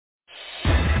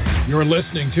You're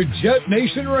listening to Jet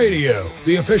Nation Radio,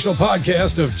 the official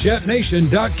podcast of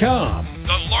JetNation.com,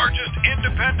 the largest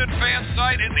independent fan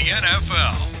site in the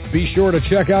NFL. Be sure to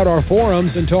check out our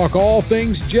forums and talk all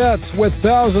things Jets with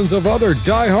thousands of other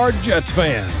diehard Jets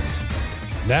fans.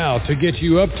 Now, to get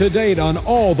you up to date on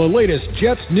all the latest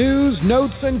Jets news,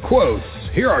 notes, and quotes,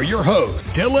 here are your hosts,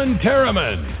 Dylan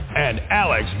Terriman and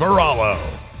Alex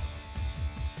Varallo.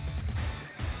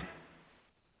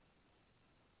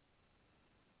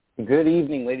 Good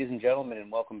evening, ladies and gentlemen,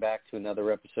 and welcome back to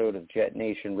another episode of Jet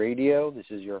Nation Radio. This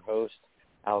is your host,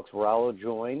 Alex Varallo,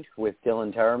 joined with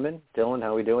Dylan Terriman. Dylan,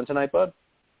 how are we doing tonight, bud?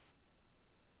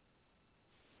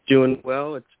 Doing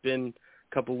well. It's been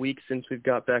a couple weeks since we've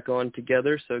got back on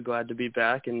together, so glad to be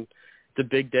back. And it's a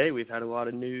big day. We've had a lot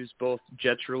of news, both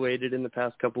Jets-related in the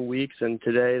past couple weeks, and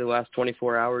today, the last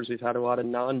 24 hours, we've had a lot of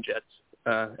non-Jets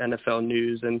NFL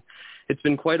news. And it's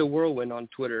been quite a whirlwind on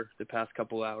Twitter the past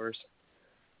couple hours.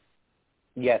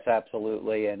 Yes,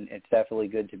 absolutely, and it's definitely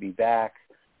good to be back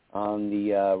on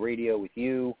the radio with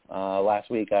you. Last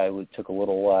week I took a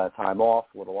little time off,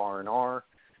 a little R&R,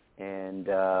 and,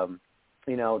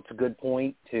 it's a good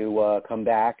point to come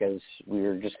back as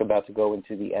we're just about to go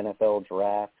into the NFL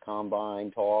draft,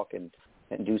 combine talk, and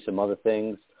do some other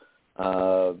things.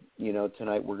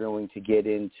 Tonight we're going to get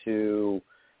into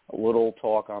a little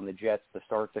talk on the Jets to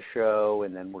start the show,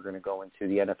 and then we're going to go into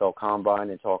the NFL combine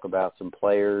and talk about some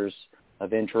players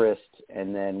of interest,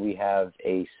 and then we have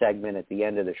a segment at the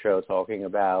end of the show talking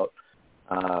about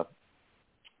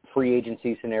free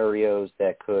agency scenarios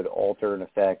that could alter and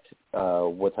affect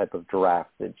what type of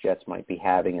draft the Jets might be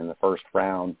having in the first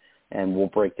round, and we'll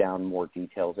break down more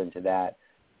details into that.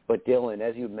 But Dylan,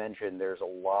 as you mentioned, there's a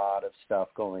lot of stuff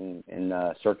going and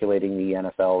circulating the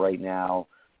NFL right now,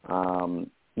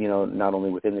 not only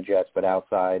within the Jets but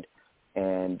outside.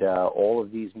 And all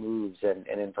of these moves and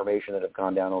information that have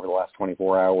gone down over the last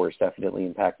 24 hours definitely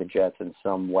impact the Jets in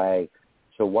some way.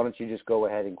 So why don't you just go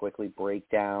ahead and quickly break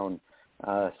down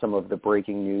some of the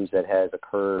breaking news that has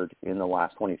occurred in the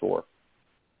last 24?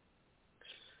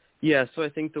 Yeah, so I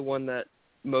think the one that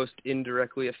most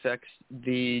indirectly affects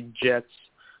the Jets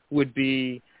would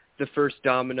be the first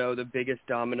domino, the biggest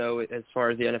domino as far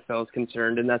as the NFL is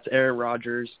concerned, and that's Aaron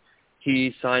Rodgers.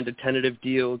 He signed a tentative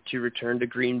deal to return to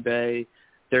Green Bay.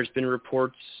 There's been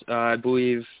reports, I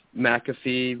believe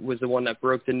McAfee was the one that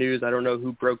broke the news. I don't know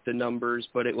who broke the numbers,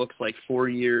 but it looks like 4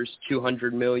 years,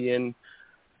 $200 million.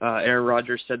 Aaron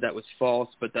Rodgers said that was false,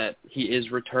 but that he is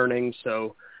returning.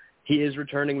 So he is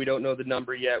returning. We don't know the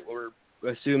number yet. We're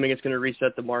assuming it's going to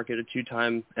reset the market, a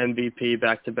two-time MVP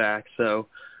back-to-back. So,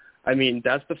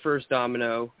 that's the first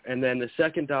domino. And then the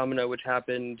second domino, which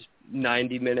happened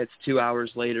 90 minutes, 2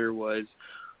 hours later, was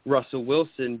Russell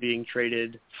Wilson being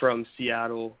traded from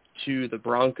Seattle to the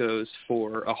Broncos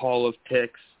for a haul of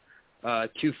picks,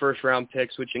 2 first-round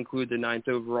picks, which include the 9th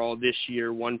overall this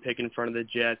year, 1 pick in front of the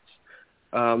Jets,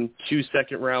 2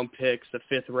 second-round picks, a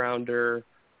 5th-rounder,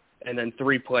 and then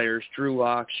 3 players, Drew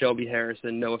Lock, Shelby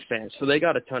Harrison, Noah Fant. So they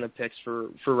got a ton of picks for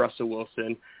Russell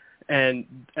Wilson. And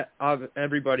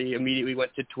everybody immediately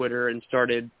went to Twitter and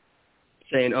started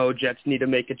saying, Jets need to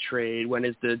make a trade. When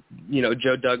is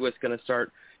Joe Douglas going to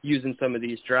start using some of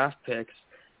these draft picks?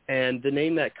 And the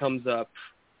name that comes up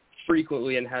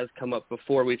frequently and has come up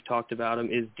before we've talked about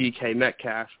him is DK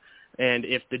Metcalf. And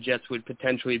if the Jets would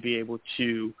potentially be able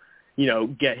to,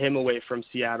 get him away from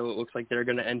Seattle, it looks like they're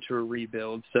going to enter a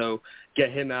rebuild. So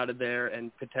get him out of there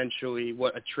and potentially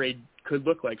what a trade could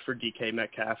look like for DK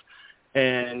Metcalf.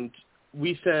 And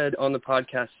we said on the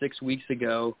podcast 6 weeks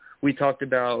ago, we talked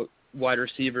about wide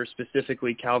receivers,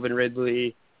 specifically Calvin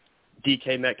Ridley,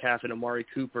 DK Metcalf, and Amari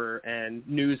Cooper, and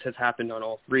news has happened on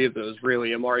all 3 of those,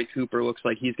 really. Amari Cooper looks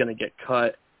like he's going to get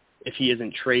cut if he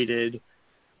isn't traded.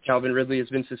 Calvin Ridley has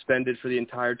been suspended for the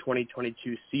entire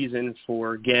 2022 season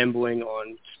for gambling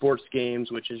on sports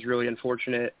games, which is really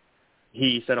unfortunate.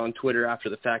 He said on Twitter after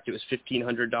the fact it was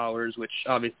 $1,500, which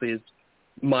obviously is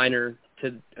minor to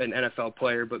an NFL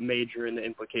player, but major in the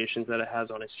implications that it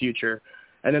has on his future.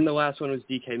 And then the last one was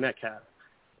DK Metcalf.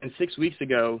 And 6 weeks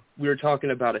ago, we were talking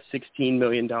about a $16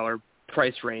 million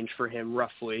price range for him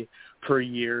roughly per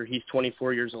year. He's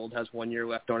 24 years old, has 1 year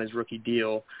left on his rookie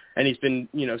deal, and he's been,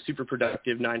 super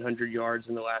productive, 900 yards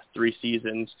in the last 3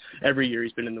 seasons. Every year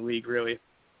he's been in the league, really.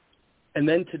 And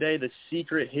then today, the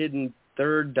secret hidden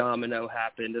third domino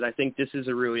happened, and I think this is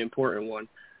a really important one.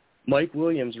 Mike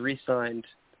Williams re-signed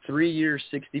 3 years,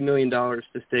 $60 million to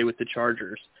stay with the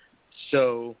Chargers.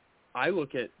 So I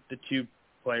look at the 2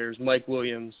 players, Mike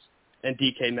Williams and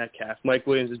DK Metcalf. Mike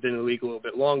Williams has been in the league a little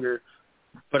bit longer,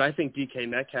 but I think DK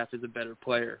Metcalf is a better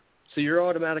player. So you're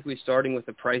automatically starting with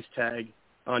a price tag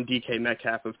on DK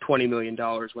Metcalf of $20 million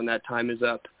when that time is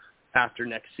up after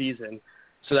next season.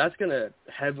 So that's going to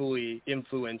heavily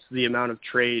influence the amount of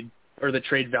trade, or the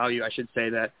trade value, I should say,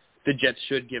 that the Jets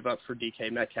should give up for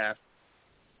DK Metcalf.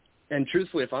 And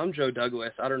truthfully, if I'm Joe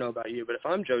Douglas, I don't know about you, but if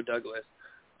I'm Joe Douglas,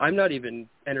 I'm not even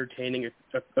entertaining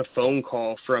a phone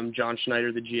call from John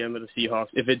Schneider, the GM of the Seahawks,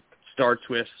 if it starts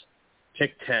with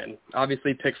pick 10.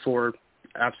 Obviously, pick 4,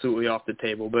 absolutely off the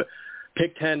table. But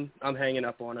pick 10, I'm hanging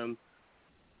up on him.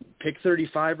 Pick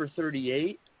 35 or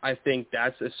 38, I think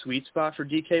that's a sweet spot for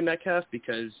DK Metcalf,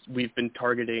 because we've been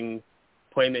targeting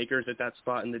playmakers at that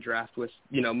spot in the draft with,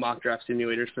 mock draft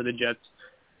simulators for the Jets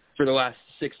for the last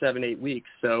 6, 7, 8 weeks.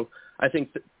 So I think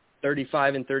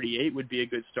 35 and 38 would be a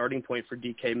good starting point for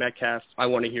DK Metcalf. I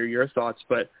want to hear your thoughts,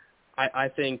 but I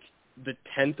think the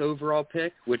 10th overall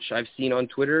pick, which I've seen on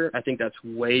Twitter, I think that's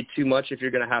way too much if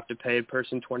you're going to have to pay a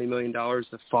person $20 million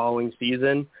the following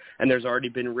season. And there's already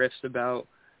been riffs about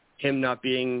him not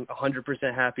being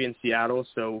 100% happy in Seattle,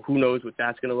 so who knows what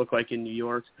that's going to look like in New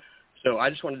York. So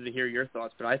I just wanted to hear your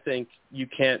thoughts, but I think you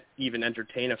can't even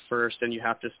entertain a first, and you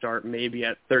have to start maybe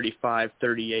at 35,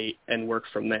 38, and work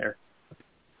from there.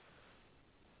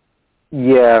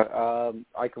 Yeah,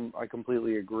 I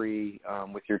completely agree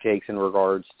with your takes in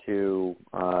regards to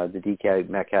the DK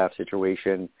Metcalf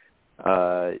situation.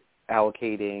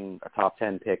 Allocating a top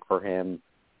 10 pick for him,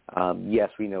 yes,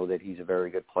 we know that he's a very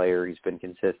good player. He's been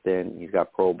consistent. He's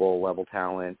got Pro Bowl level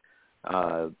talent.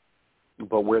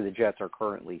 But where the Jets are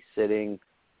currently sitting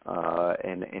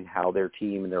and how their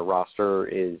team and their roster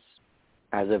is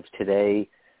as of today,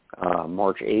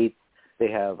 March 8th, they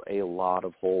have a lot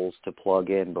of holes to plug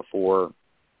in before,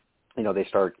 they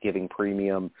start giving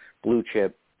premium blue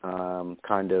chip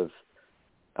kind of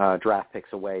draft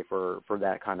picks away for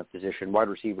that kind of position. Wide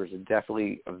receivers is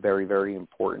definitely a very, very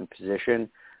important position.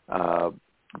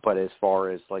 But as far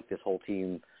as like this whole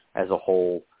team as a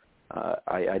whole,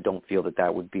 I don't feel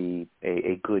that would be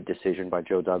a good decision by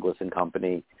Joe Douglas and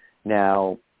company.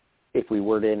 Now, if we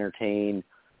were to entertain,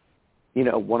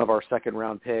 one of our second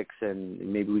round picks, and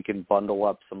maybe we can bundle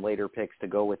up some later picks to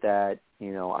go with that,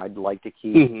 I'd like to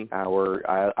keep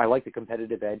I like the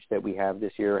competitive edge that we have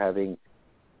this year, having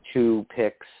 2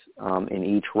 picks in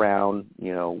each round,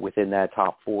 within that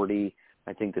top 40.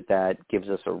 I think that gives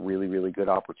us a really, really good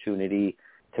opportunity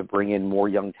to bring in more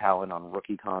young talent on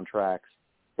rookie contracts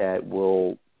that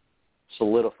will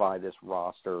solidify this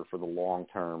roster for the long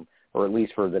term, or at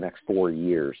least for the next 4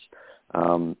 years.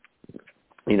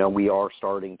 We are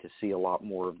starting to see a lot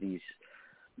more of these,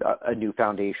 a new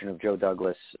foundation of Joe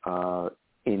Douglas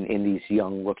in these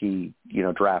young rookie,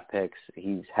 draft picks.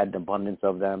 He's had an abundance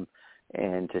of them,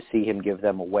 and to see him give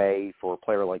them away for a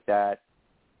player like that,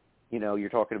 you're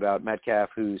talking about Metcalf,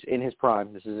 who's in his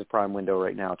prime. This is his prime window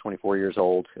right now, 24 years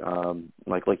old.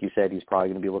 Like you said, he's probably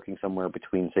going to be looking somewhere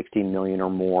between $16 million or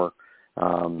more.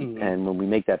 And when we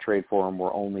make that trade for him,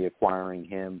 we're only acquiring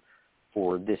him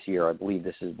for this year. I believe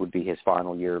this would be his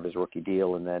final year of his rookie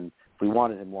deal. And then if we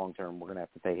wanted him long term, we're going to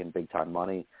have to pay him big time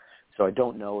money. So I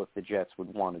don't know if the Jets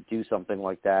would want to do something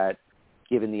like that,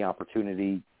 given the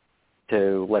opportunity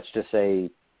to, let's just say,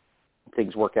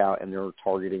 things work out and they're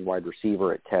targeting wide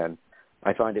receiver at 10.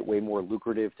 I find it way more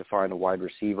lucrative to find a wide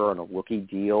receiver on a rookie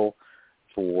deal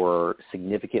for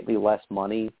significantly less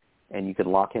money, and you can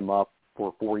lock him up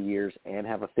for 4 years and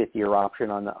have a 5th-year option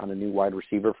on a new wide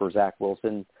receiver for Zach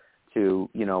Wilson to,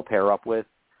 pair up with.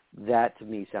 That, to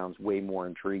me, sounds way more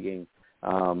intriguing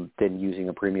than using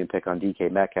a premium pick on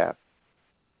DK Metcalf.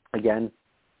 Again,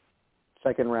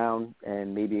 second round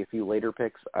and maybe a few later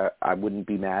picks, I wouldn't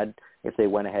be mad if they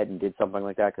went ahead and did something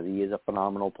like that, because he is a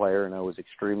phenomenal player, and I was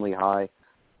extremely high,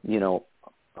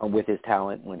 with his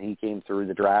talent when he came through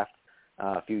the draft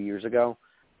a few years ago.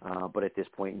 But at this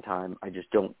point in time, I just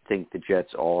don't think the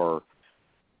Jets are,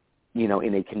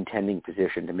 in a contending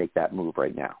position to make that move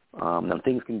right now. Now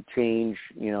things can change,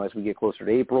 as we get closer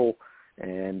to April,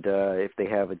 and if they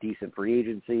have a decent free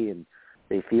agency and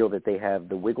they feel that they have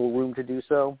the wiggle room to do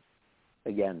so,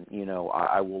 again,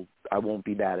 I won't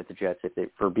be mad at the Jets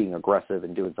for being aggressive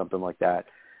and doing something like that.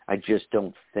 I just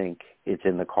don't think it's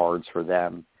in the cards for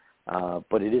them.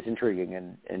 But it is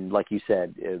intriguing, and like you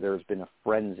said, there's been a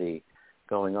frenzy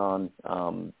going on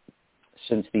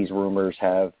since these rumors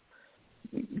have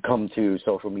come to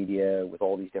social media with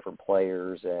all these different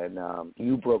players. And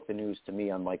you broke the news to me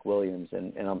on Mike Williams,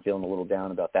 and I'm feeling a little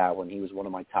down about that one. He was one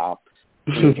of my top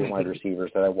wide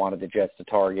receivers that I wanted the Jets to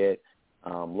target.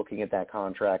 Looking at that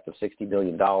contract of $60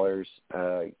 billion,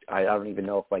 I don't even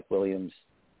know if Mike Williams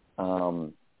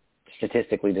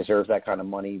statistically deserves that kind of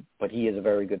money, but he is a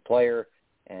very good player,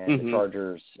 and the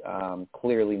Chargers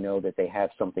clearly know that they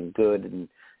have something good, and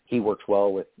he works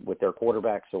well with their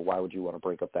quarterback, so why would you want to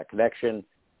break up that connection?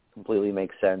 Completely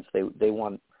makes sense. They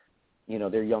want,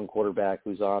 their young quarterback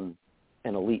who's on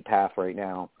an elite path right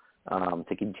now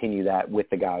to continue that with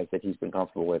the guys that he's been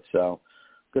comfortable with. So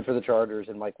good for the Chargers,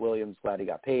 and Mike Williams, glad he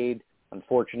got paid.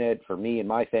 Unfortunate for me and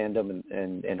my fandom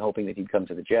and hoping that he'd come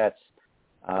to the Jets.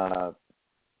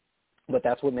 But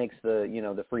that's what makes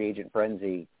the free agent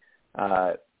frenzy,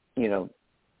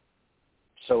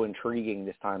 so intriguing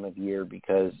this time of year,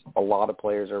 because a lot of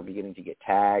players are beginning to get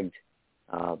tagged.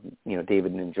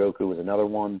 David Njoku was another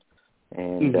one,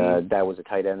 and that was a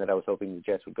tight end that I was hoping the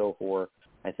Jets would go for.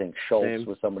 I think Schultz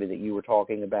was somebody that you were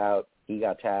talking about. He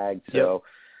got tagged. So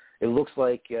it looks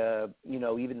like,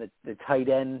 even the tight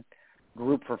end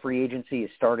group for free agency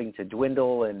is starting to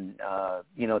dwindle, and,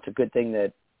 it's a good thing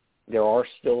that there are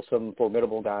still some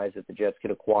formidable guys that the Jets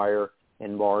could acquire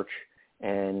in March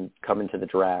and come into the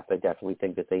draft. I definitely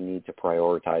think that they need to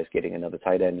prioritize getting another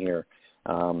tight end here.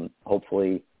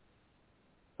 Hopefully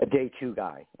a day 2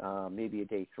 guy, maybe a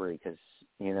day 3, because,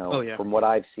 from what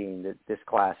I've seen, that this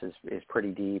class is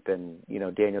pretty deep, and,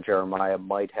 Daniel Jeremiah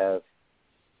might have,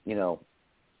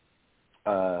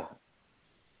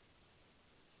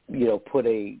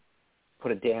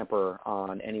 put a damper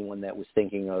on anyone that was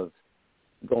thinking of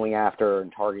going after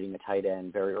and targeting a tight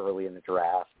end very early in the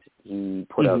draft. He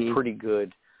put a pretty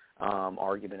good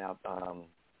argument out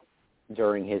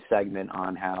during his segment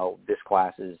on how this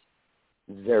class is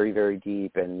very, very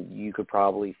deep, and you could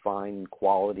probably find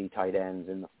quality tight ends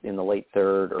in the late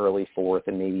 3rd, early 4th,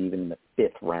 and maybe even the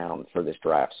 5th round for this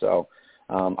draft. So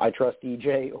I trust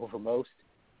DJ over most,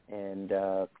 and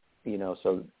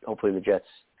so hopefully the Jets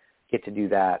get to do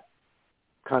that.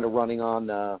 Kind of running on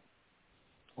a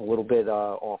little bit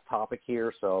off topic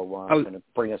here, so I'm going to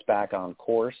bring us back on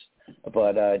course.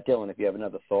 But Dylan, if you have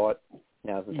another thought,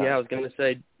 now's the time. Yeah, I was going to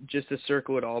say, just to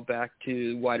circle it all back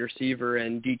to wide receiver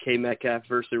and DK Metcalf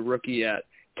versus rookie at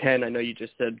 10. I know you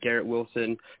just said Garrett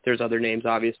Wilson. There's other names,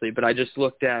 obviously, but I just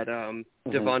looked at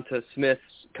Devonta Smith's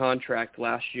contract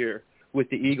last year with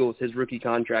the Eagles, his rookie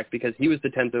contract, because he was the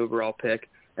 10th overall pick.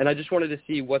 And I just wanted to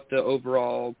see what the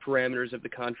overall parameters of the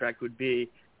contract would be.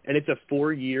 And it's a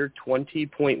 4-year,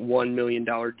 $20.1 million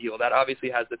deal. That obviously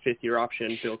has the 5th-year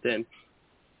option built in.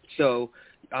 So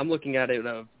I'm looking at it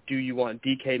of, do you want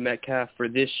DK Metcalf for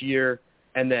this year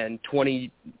and then $20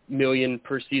 million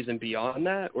per season beyond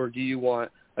that? Or do you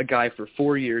want a guy for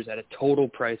 4 years at a total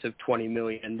price of $20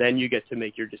 million? And then you get to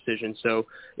make your decision. So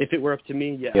if it were up to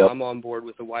me, I'm on board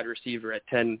with a wide receiver at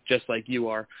 10, just like you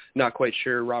are. Not quite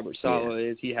sure Robert Saleh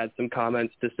is. He had some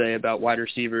comments to say about wide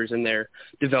receivers, and their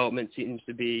development seems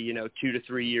to be, 2 to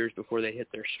 3 years before they hit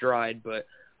their stride. But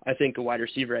I think a wide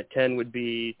receiver at 10 would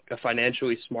be a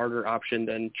financially smarter option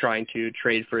than trying to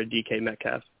trade for a DK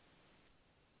Metcalf.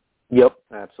 Yep,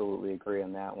 absolutely agree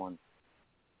on that one.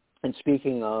 And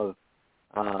speaking of,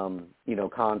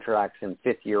 contracts and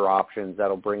 5th-year options,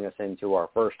 that'll bring us into our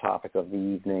first topic of the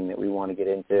evening that we want to get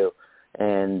into,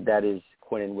 and that is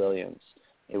Quinnen Williams.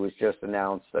 It was just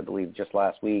announced, I believe, just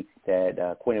last week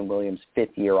that Quinnen Williams'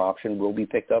 5th-year option will be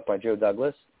picked up by Joe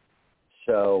Douglas.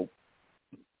 So,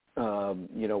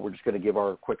 we're just going to give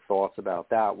our quick thoughts about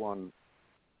that one.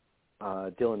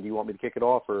 Dylan, do you want me to kick it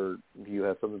off, or do you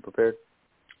have something prepared?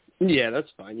 Yeah, that's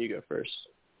fine. You go first.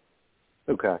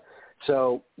 Okay.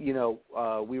 So, we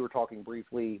were talking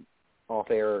briefly off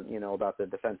air, about the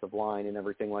defensive line and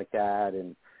everything like that.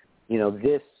 And,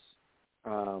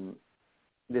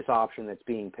 this option that's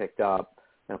being picked up,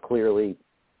 now clearly,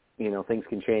 things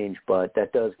can change, but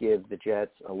that does give the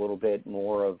Jets a little bit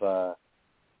more of a,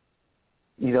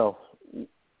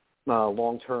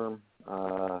 long-term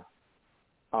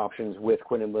options with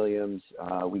Quinnen Williams.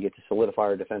 We get to solidify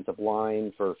our defensive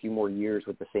line for a few more years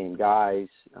with the same guys.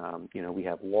 We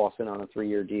have Lawson on a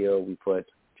 3-year deal. We put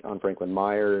John Franklin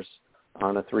Myers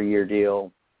on a 3-year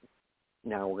deal.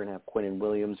 Now we're going to have Quinnen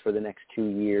Williams for the next 2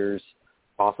 years,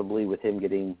 possibly with him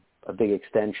getting a big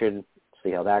extension.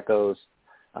 See how that goes.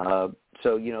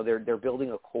 So, they're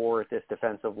building a core at this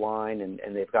defensive line,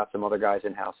 and they've got some other guys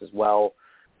in-house as well,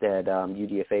 that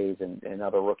UDFAs and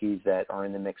other rookies that are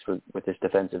in the mix with this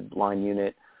defensive line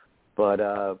unit. But,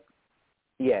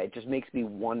 it just makes me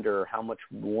wonder how much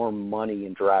more money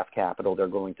in draft capital they're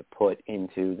going to put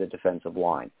into the defensive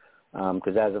line.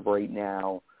 Because as of right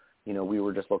now, we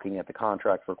were just looking at the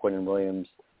contract for Quinnen Williams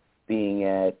being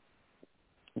at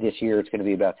this year, it's going to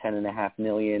be about $10.5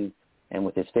 million. And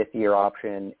with his 5th-year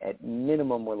option, at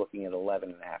minimum, we're looking at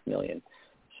 $11.5 million.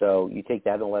 So you take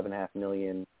that $11.5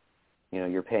 million,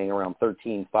 you're paying around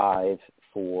 $13.5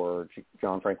 for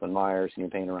John Franklin Myers, and you're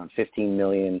paying around $15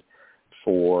 million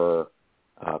for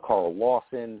Carl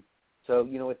Lawson. So,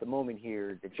 at the moment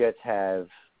here, the Jets have,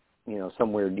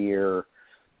 somewhere near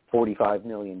 $45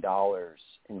 million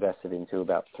invested into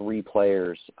about 3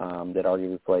 players that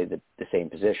arguably play the same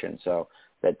position. So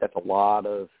that's a lot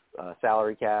of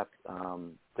salary cap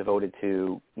devoted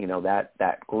to,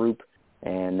 that group.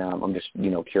 And I'm just,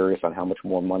 curious on how much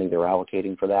more money they're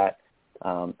allocating for that.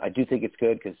 I do think it's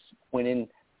good because Quinnen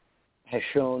has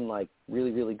shown,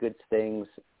 really, really good things.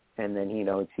 And then,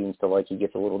 it seems to he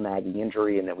gets a little nagging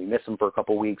injury, and then we miss him for a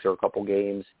couple weeks or a couple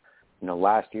games.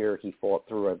 Last year he fought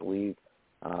through, I believe,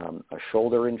 a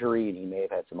shoulder injury, and he may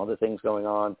have had some other things going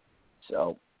on.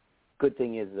 So good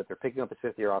thing is that they're picking up his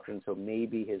 5th-year option, so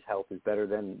maybe his health is better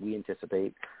than we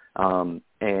anticipate.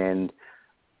 And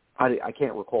I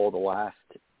can't recall the last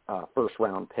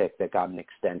first-round pick that got an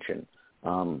extension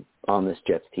on this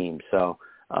Jets team. So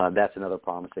that's another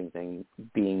promising thing,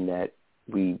 being that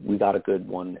we got a good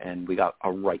one and we got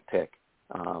a right pick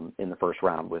in the first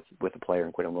round with a player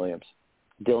in Quinnen Williams.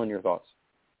 Dylan, your thoughts?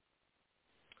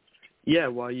 Yeah,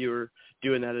 while you were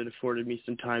doing that, it afforded me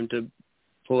some time to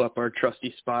pull up our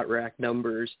trusty spot rack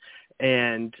numbers.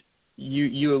 And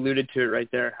you alluded to it right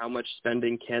there, how much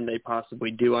spending can they possibly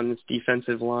do on this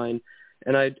defensive line.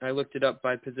 And I looked it up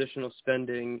by positional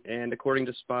spending, and according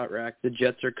to Spot Rack, the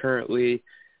Jets are currently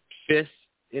 5th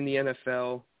in the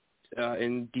NFL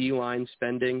in D-line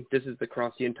spending. This is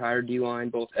across the entire D-line,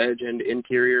 both edge and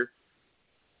interior.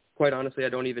 Quite honestly, I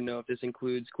don't even know if this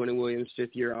includes Quinnen Williams'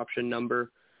 5th-year option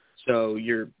number. So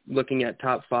you're looking at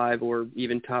top 5 or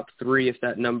even top 3 if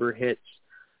that number hits.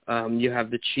 You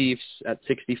have the Chiefs at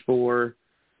 64,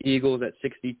 Eagles at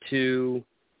 62,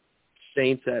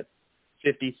 Saints at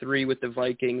 53 with the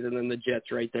Vikings, and then the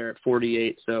Jets right there at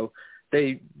 48. So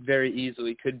they very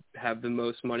easily could have the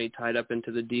most money tied up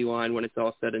into the D-line when it's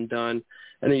all said and done.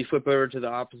 And then you flip over to the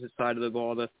opposite side of the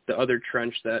ball, the other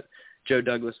trench that Joe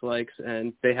Douglas likes,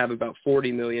 and they have about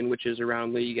 $40 million, which is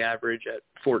around league average at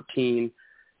 14.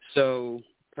 So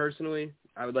personally,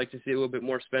 I would like to see a little bit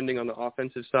more spending on the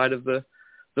offensive side of the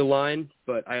line,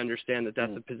 but I understand that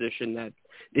that's a position that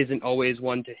isn't always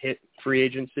one to hit free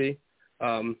agency.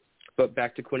 But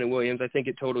back to Quinnen Williams, I think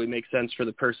it totally makes sense for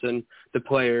the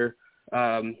player.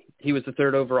 He was the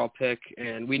 3rd overall pick,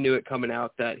 and we knew it coming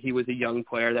out that he was a young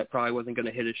player that probably wasn't going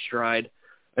to hit his stride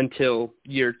until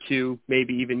year 2,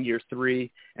 maybe even year 3.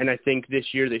 And I think this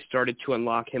year they started to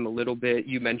unlock him a little bit.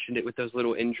 You mentioned it with those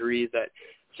little injuries that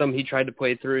some he tried to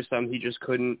play through, some he just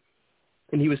couldn't.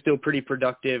 And he was still pretty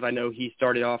productive. I know he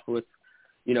started off with,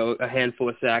 a handful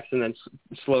of sacks and then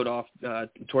slowed off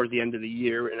towards the end of the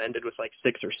year and ended with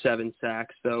 6 or 7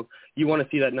 sacks. So you want to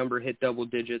see that number hit double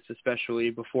digits, especially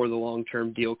before the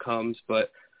long-term deal comes.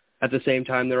 But at the same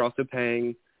time, they're also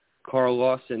paying Carl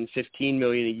Lawson $15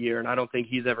 million a year, and I don't think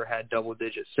he's ever had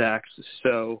double-digit sacks.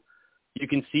 So you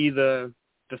can see the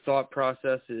thought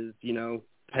process is,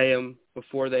 pay them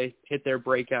before they hit their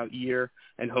breakout year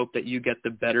and hope that you get the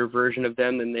better version of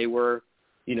them than they were,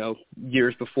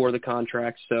 years before the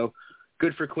contract. So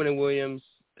good for Quinnen Williams,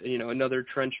 another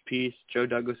trench piece. Joe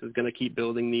Douglas is going to keep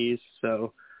building these.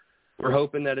 So we're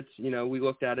hoping that it's, we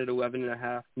looked at it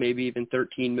 11.5, maybe even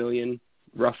 13 million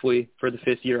roughly for the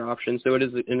 5th-year option. So it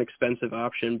is an expensive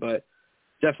option, but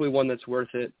definitely one that's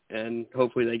worth it. And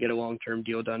hopefully they get a long-term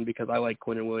deal done because I like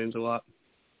Quinnen Williams a lot.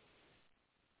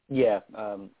 Yeah,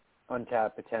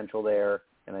 untapped potential there,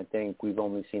 and I think we've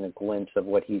only seen a glimpse of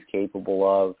what he's capable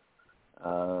of.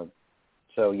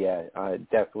 So, yeah,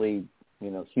 definitely,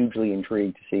 hugely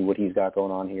intrigued to see what he's got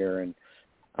going on here. And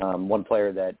one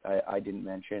player that I didn't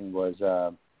mention was,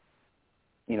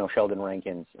 Sheldon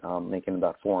Rankins, making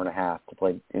about $4.5 to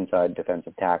play inside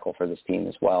defensive tackle for this team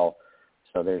as well.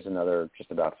 So there's another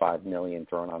just about $5 million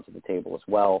thrown onto the table as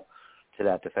well to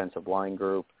that defensive line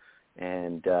group.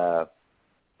 And, I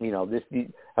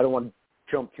don't want to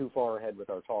jump too far ahead with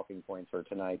our talking points for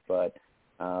tonight, but,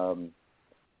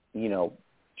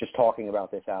 just talking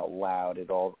about this out loud, it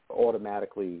all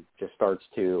automatically just starts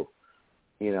to,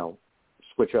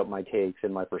 switch up my takes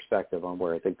and my perspective on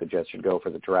where I think the Jets should go for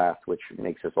the draft, which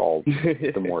makes us all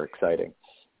the more exciting.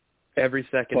 Every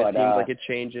second it seems like it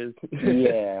changes.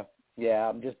 Yeah,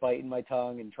 I'm just biting my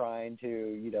tongue and trying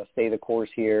to, stay the course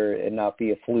here and not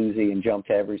be a floozy and jump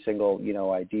to every single,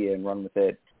 idea and run with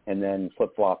it and then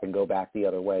flip-flop and go back the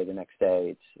other way the next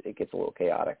day. It gets a little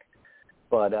chaotic.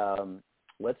 But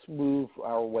let's move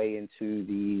our way into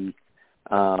the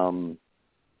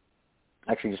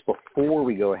actually, just before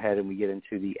we go ahead and we get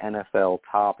into the NFL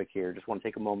topic here, just want to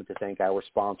take a moment to thank our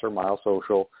sponsor, Mile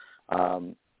Social.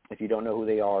 If you don't know who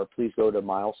they are, please go to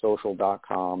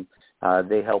milesocial.com.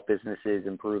 They help businesses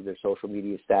improve their social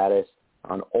media status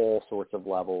on all sorts of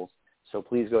levels. So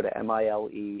please go to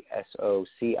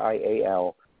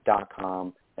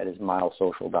milesocial.com. That is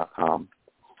milesocial.com.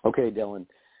 Okay, Dylan,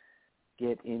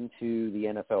 get into the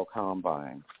NFL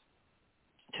Combine.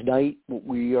 Tonight, what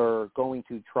we are going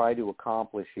to try to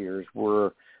accomplish here is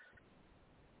we're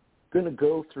going to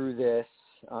go through this,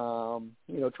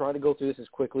 try to go through this as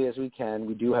quickly as we can.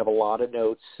 We do have a lot of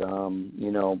notes.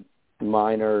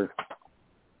 Mine are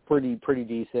pretty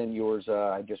decent. Yours,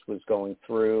 I just was going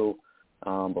through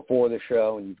before the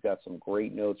show, and you've got some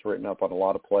great notes written up on a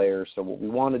lot of players. So what we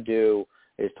want to do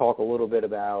is talk a little bit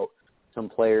about some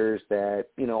players that,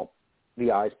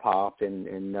 the eyes popped,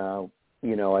 and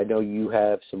I know you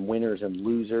have some winners and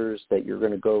losers that you're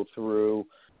going to go through.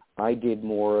 I did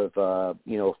more of, a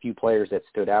few players that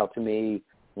stood out to me,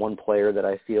 one player that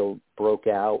I feel broke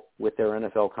out with their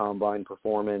NFL Combine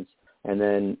performance, and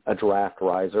then a draft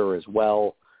riser as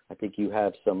well. I think you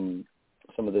have some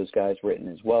of those guys written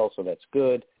as well, so that's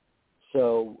good.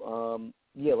 So,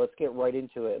 let's get right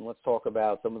into it, and let's talk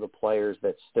about some of the players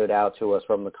that stood out to us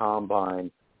from the Combine.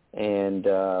 And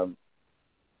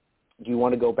do you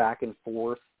want to go back and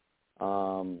forth?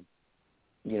 I'll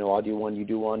do one, you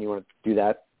do one. You want to do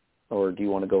that? Or do you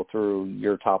want to go through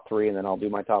your top three and then I'll do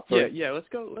my top three? Yeah. Let's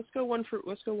go one for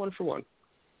one.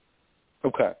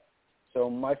 Okay. So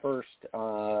my first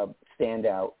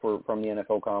standout from the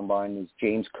NFL Combine is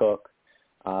James Cook.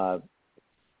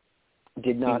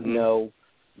 Did not know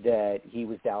that he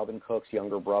was Dalvin Cook's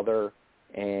younger brother,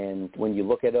 and when you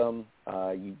look at him,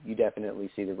 you definitely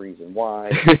see the reason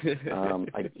why.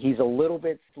 He's a little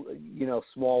bit,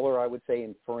 smaller, I would say,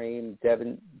 in frame.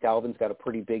 Dalvin's got a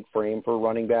pretty big frame for a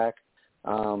running back,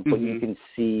 but you can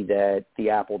see that the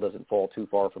apple doesn't fall too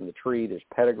far from the tree. There's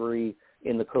pedigree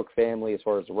in the Cook family as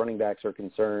far as the running backs are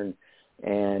concerned.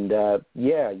 And,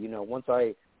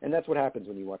 and that's what happens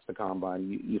when you watch the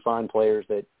Combine. You find players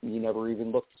that you never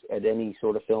even looked at any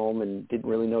sort of film and didn't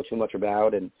really know too much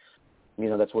about, and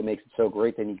that's what makes it so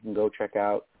great. Then you can go check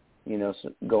out,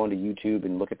 go onto YouTube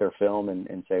and look at their film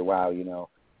and say, wow,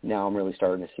 now I'm really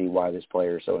starting to see why this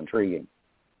player is so intriguing.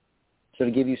 So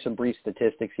to give you some brief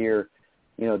statistics here,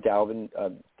 James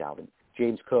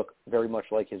Cook, very much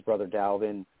like his brother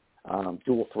Dalvin,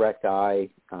 dual threat guy,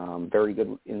 very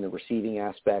good in the receiving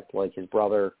aspect like his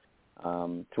brother.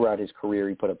 Throughout his career,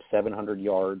 he put up 700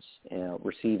 yards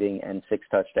receiving and 6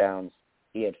 touchdowns.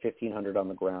 He had 1,500 on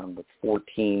the ground with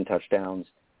 14 touchdowns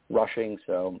rushing,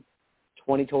 so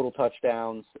 20 total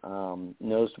touchdowns,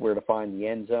 knows where to find the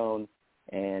end zone.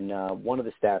 And one of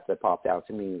the stats that popped out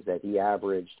to me is that he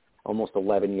averaged almost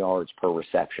 11 yards per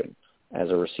reception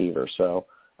as a receiver. So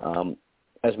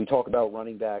as we talk about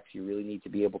running backs, you really need to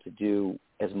be able to do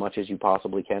as much as you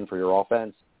possibly can for your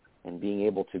offense, and being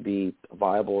able to be a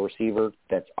viable receiver,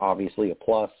 that's obviously a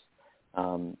plus.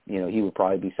 He would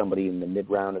probably be somebody in the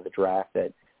mid-round of the draft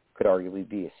that could arguably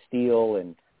be a steal,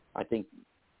 and I think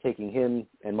taking him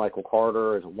and Michael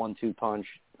Carter as a 1-2 punch,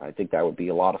 I think that would be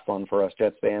a lot of fun for us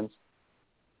Jets fans.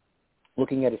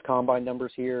 Looking at his Combine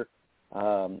numbers here,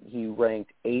 he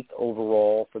ranked 8th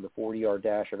overall for the 40-yard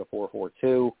dash at a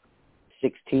 4.42,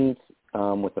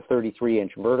 16th with a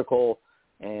 33-inch vertical,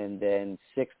 and then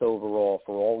 6th overall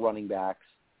for all running backs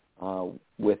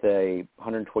with a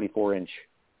 124-inch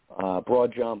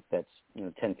broad jump. That's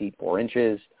 10 feet 4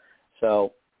 inches.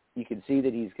 So you can see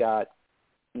that he's got,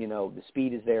 the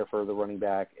speed is there for the running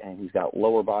back, and he's got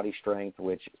lower body strength,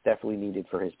 which is definitely needed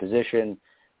for his position.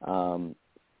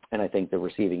 And I think the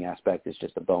receiving aspect is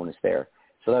just a bonus there.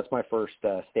 So that's my first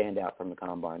standout from the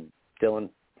Combine. Dylan,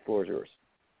 the floor is yours.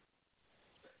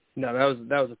 No,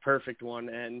 that was a perfect one.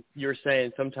 And you're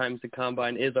saying sometimes the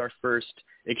Combine is our first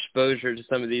exposure to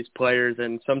some of these players,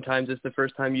 and sometimes it's the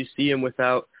first time you see him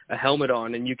without a helmet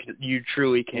on, and you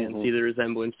truly can see the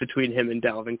resemblance between him and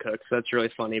Dalvin Cook. So that's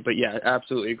really funny. But yeah,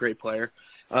 absolutely a great player.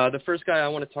 The first guy I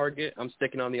want to target, I'm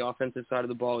sticking on the offensive side of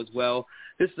the ball as well.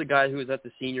 This is a guy who was at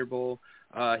the Senior Bowl.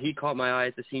 He caught my eye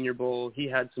at the Senior Bowl. He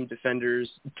had some defenders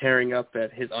tearing up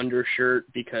at his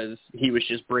undershirt because he was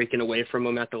just breaking away from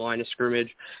him at the line of scrimmage.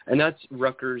 And that's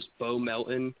Rutgers' Bo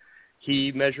Melton.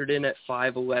 He measured in at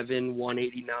 5'11",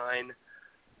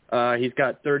 189. He's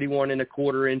got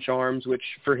 31.25-inch arms, which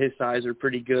for his size are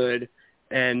pretty good.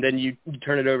 And then you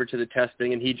turn it over to the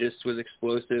testing, and he just was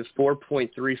explosive.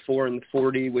 4.34 in the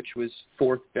 40, which was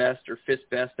 4th best or 5th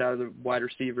best out of the wide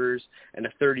receivers, and a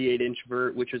 38-inch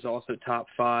vert, which is also top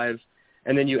 5.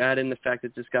 And then you add in the fact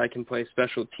that this guy can play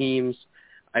special teams.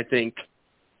 I think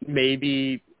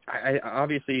maybe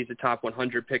obviously he's a top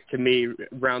 100 pick to me.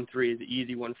 Round 3 is an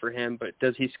easy one for him, but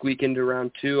does he squeak into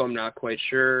round 2? I'm not quite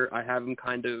sure. I have him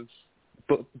kind of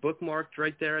bookmarked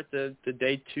right there at the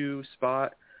day 2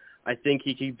 spot. I think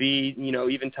he could be,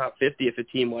 even top 50 if a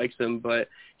team likes him, but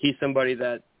he's somebody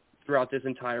that throughout this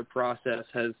entire process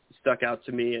has stuck out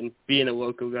to me, and being a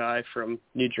local guy from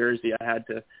New Jersey, I had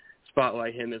to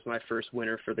spotlight him as my first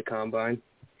winner for the Combine.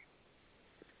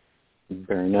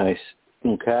 Very nice.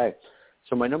 Okay.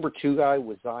 So my number 2 guy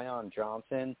was Zion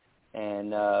Johnson,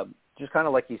 and just kind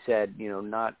of like you said,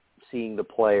 not seeing the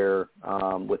player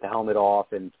with the helmet off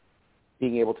and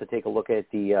being able to take a look at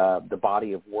the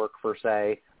body of work, per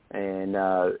se, and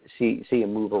see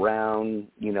him move around,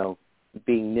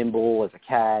 being nimble as a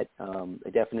cat. I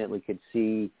definitely could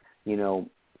see,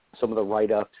 some of the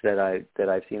write-ups that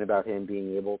I've seen about him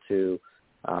being able to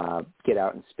get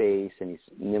out in space, and he's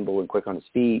nimble and quick on his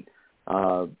feet.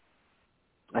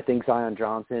 I think Zion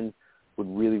Johnson would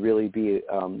really, really be,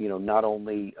 not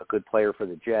only a good player for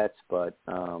the Jets, but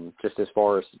just as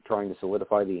far as trying to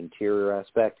solidify the interior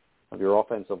aspect of your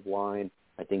offensive line.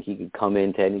 I think he could come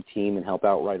into any team and help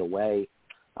out right away.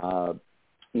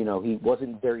 He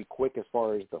wasn't very quick as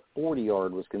far as the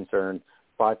 40-yard was concerned,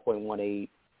 5.18,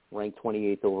 ranked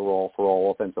 28th overall for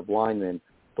all offensive linemen.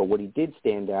 But what he did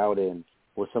stand out in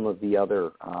was some of the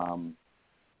other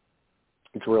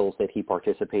drills that he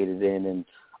participated in. And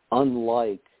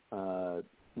unlike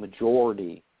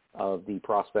majority of the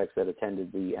prospects that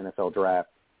attended the NFL draft,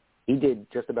 he did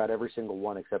just about every single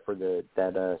one except for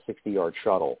that 60-yard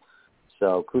shuttle.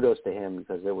 So kudos to him,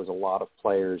 because there was a lot of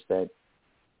players that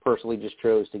personally just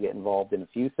chose to get involved in a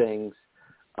few things,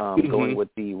 going with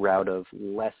the route of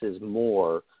less is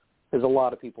more. There's a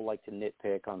lot of people like to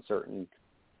nitpick on certain,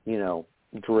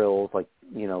 drills, like,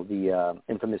 the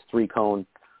infamous 3-cone.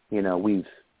 We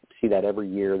see that every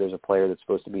year. There's a player that's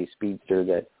supposed to be a speedster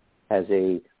that has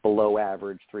a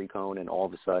below-average 3-cone, and all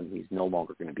of a sudden he's no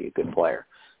longer going to be a good player.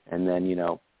 And then,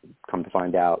 come to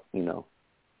find out, the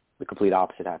complete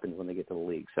opposite happens when they get to the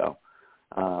league. So,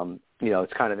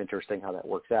 it's kind of interesting how that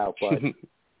works out. But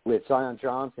with Zion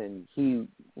Johnson, he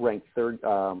ranked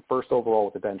first overall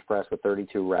with the bench press with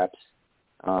 32 reps.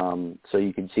 So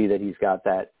you can see that he's got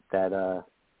that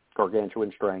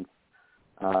gargantuan strength,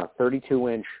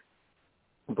 32-inch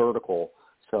vertical.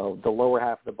 So the lower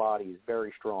half of the body is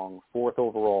very strong, 4th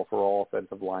overall for all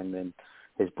offensive linemen.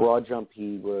 His broad jump,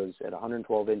 he was at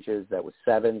 112 inches. That was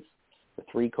 7th. The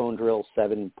 3-cone drill,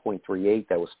 7.38.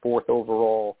 That was 4th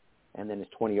overall. And then his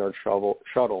 20-yard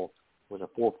shuttle was a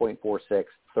 4.46,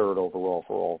 3rd overall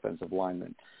for all offensive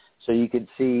linemen. So you could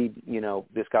see,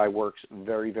 this guy works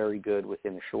very, very good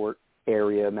within a short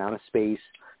area, amount of space,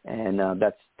 and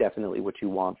that's definitely what you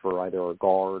want for either a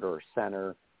guard or a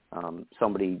center,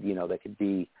 somebody, that could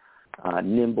be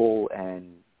nimble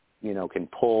and, can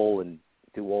pull and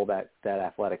do all that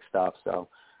athletic stuff. So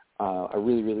I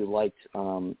really, really liked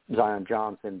Zion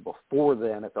Johnson before the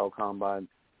NFL Combine,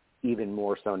 even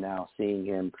more so now seeing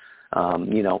him,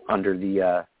 under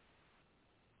the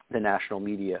national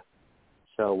media.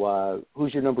 So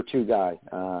who's your number 2 guy,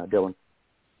 Dylan?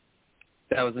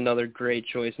 That was another great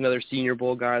choice, another Senior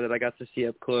Bowl guy that I got to see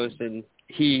up close, and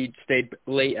he stayed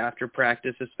late after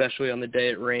practice, especially on the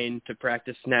day it rained, to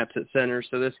practice snaps at center.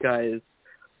 So this guy is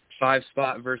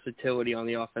 5-spot versatility on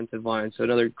the offensive line. So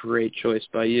another great choice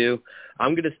by you.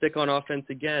 I'm going to stick on offense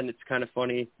again. It's kind of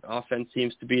funny. Offense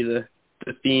seems to be the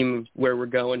theme of where we're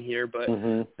going here, but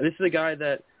this is a guy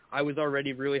that I was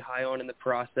already really high on in the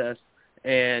process,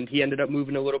 and he ended up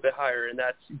moving a little bit higher, and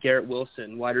that's Garrett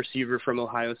Wilson, wide receiver from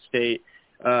Ohio State,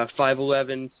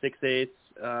 5'11", 6'8",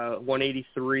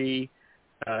 183.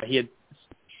 He had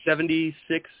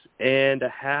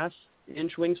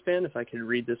 76.5-inch wingspan, if I can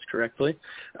read this correctly.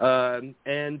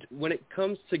 And when it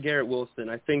comes to Garrett Wilson,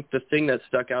 I think the thing that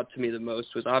stuck out to me the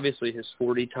most was obviously his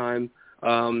 40 time.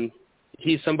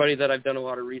 He's somebody that I've done a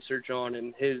lot of research on,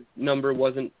 and his number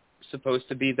wasn't supposed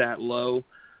to be that low.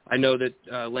 I know that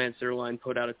Lance Zierlein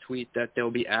put out a tweet that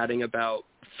they'll be adding about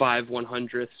 5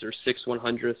 100ths or 6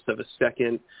 100ths of a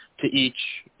second to each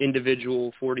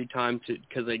individual 40 time,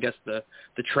 because I guess the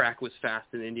track was fast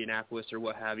in Indianapolis or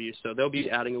what have you. So they'll be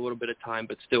adding a little bit of time,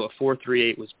 but still a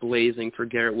 4.38 was blazing for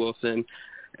Garrett Wilson.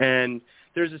 And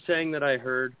there's a saying that I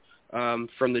heard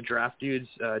from the Draft Dudes,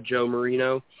 Joe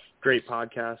Marino, great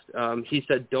podcast. He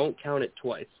said, "Don't count it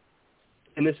twice."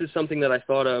 And this is something that I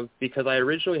thought of because I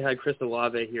originally had Chris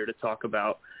Olave here to talk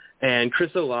about. And Chris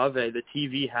Olave, the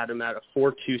TV had him at a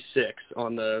 4.26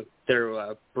 on their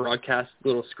broadcast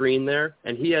little screen there.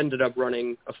 And he ended up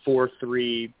running a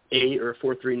 4.38 or a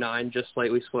 4.39, just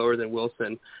slightly slower than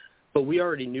Wilson. But we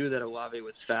already knew that Olave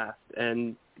was fast.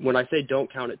 And when I say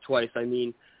don't count it twice, I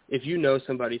mean if you know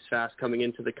somebody's fast coming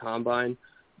into the combine,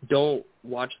 don't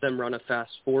watch them run a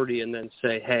fast 40 and then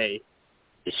say, hey,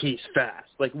 he's fast.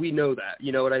 Like, we know that.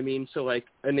 You know what I mean? So, like,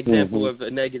 an example of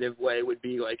a negative way would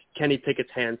be, like, Kenny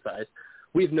Pickett's hand size.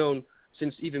 We've known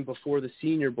since even before the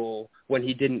Senior Bowl, when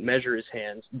he didn't measure his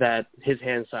hands, that his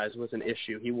hand size was an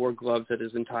issue. He wore gloves at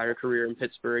his entire career in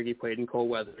Pittsburgh. He played in cold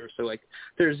weather. So, like,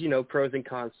 there's, pros and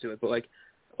cons to it. But, like,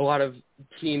 a lot of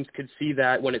teams could see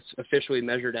that when it's officially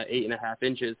measured at 8.5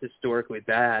 inches, historically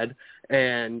bad,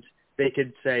 and they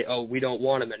could say, oh, we don't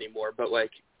want him anymore. But,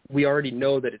 like, we already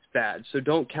know that it's bad. So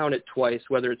don't count it twice,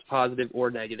 whether it's positive or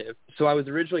negative. So I was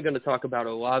originally going to talk about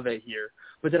Olave here,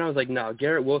 but then I was like, no,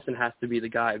 Garrett Wilson has to be the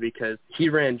guy because he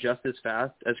ran just as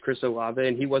fast as Chris Olave,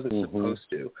 and he wasn't supposed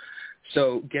to.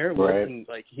 So Garrett Wilson,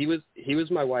 like, he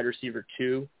was my wide receiver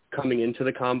 2 coming into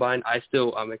the combine.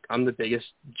 I'm the biggest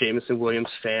Jameson Williams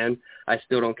fan. I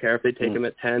still don't care if they take him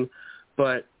at 10.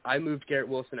 But I moved Garrett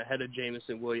Wilson ahead of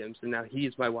Jameson Williams, and now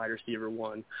he's my wide receiver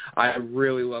 1. I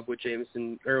really love what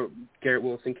Garrett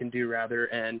Wilson can do,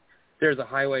 and there's a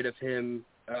highlight of him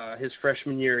his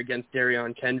freshman year against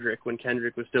Darion Kendrick when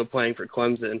Kendrick was still playing for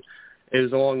Clemson. It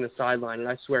was along the sideline, and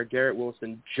I swear Garrett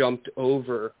Wilson jumped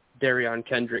over Darion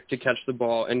Kendrick to catch the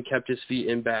ball and kept his feet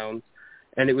in bounds,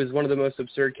 and it was one of the most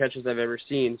absurd catches I've ever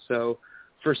seen. So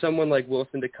for someone like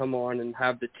Wilson to come on and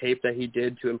have the tape that he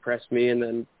did to impress me and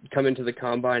then come into the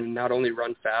combine and not only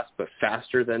run fast but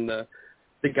faster than the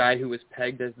guy who was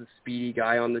pegged as the speedy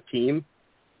guy on the team,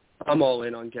 I'm all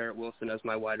in on Garrett Wilson as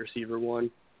my wide receiver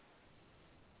 1.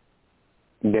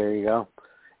 There you go.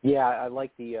 Yeah, I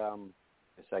like the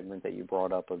segment that you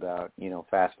brought up about,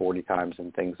 fast 40 times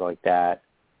and things like that.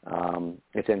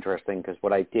 It's interesting because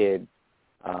what I did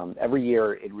every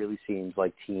year, it really seems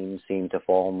like teams seem to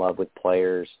fall in love with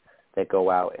players that go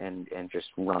out and just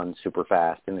run super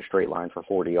fast in a straight line for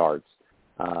 40 yards.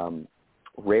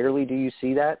 Rarely do you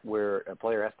see that where a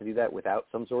player has to do that without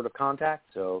some sort of contact.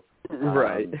 So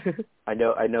right. I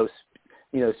know,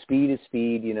 speed is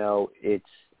speed. It's,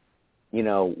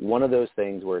 one of those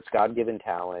things where it's God-given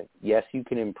talent. Yes, you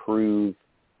can improve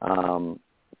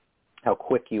how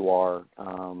quick you are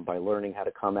by learning how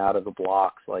to come out of the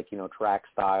blocks, like, track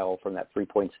style from that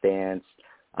three-point stance,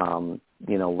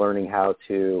 learning how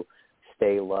to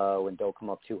stay low and don't come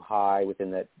up too high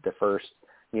within the first,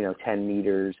 10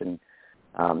 meters. And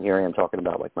here I am talking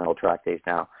about, like, my old track days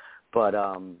now. But,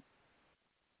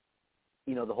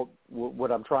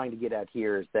 what I'm trying to get at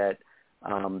here is that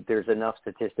there's enough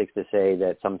statistics to say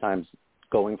that sometimes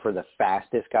going for the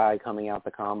fastest guy coming out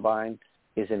the combine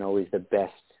isn't always the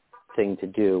best thing to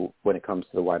do when it comes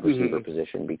to the wide receiver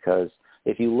position, because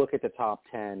if you look at the top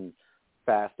 10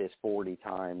 fastest 40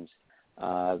 times,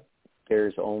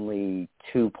 there's only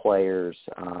 2 players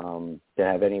that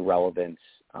have any relevance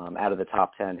out of the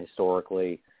top 10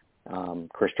 historically.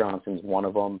 Chris Johnson's one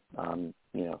of them,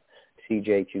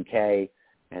 CJ2K,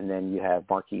 and then you have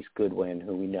Marquise Goodwin,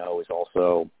 who we know is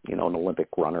also, an Olympic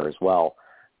runner as well.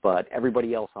 But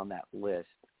everybody else on that list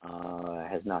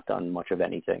has not done much of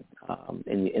anything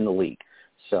in the league.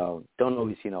 So don't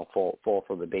always, fall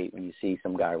for the bait when you see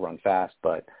some guy run fast.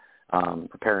 But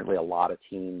apparently a lot of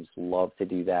teams love to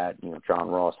do that. John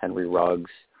Ross, Henry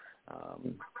Ruggs,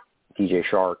 DJ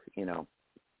Shark,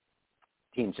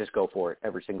 teams just go for it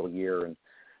every single year. And,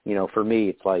 for me,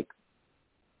 it's like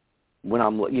when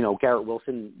I'm, Garrett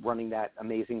Wilson running that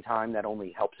amazing time, that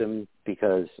only helps him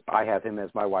because I have him as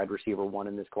my wide receiver 1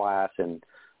 in this class. And,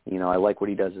 I like what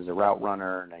he does as a route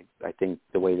runner, and I think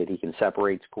the way that he can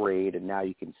separate's great, and now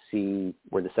you can see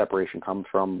where the separation comes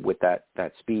from with that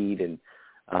speed and,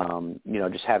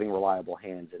 just having reliable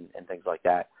hands and things like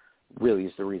that really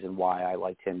is the reason why I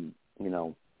liked him,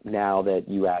 now that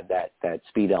you add that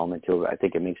speed element to it. I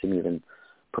think it makes him even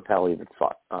propel even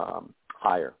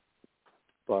higher.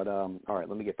 But, all right,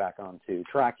 let me get back on to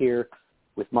track here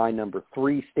with my number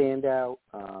 3 standout.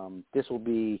 This will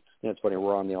be, it's funny,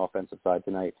 we're on the offensive side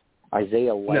tonight.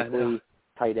 Isaiah Likely,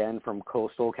 tight end from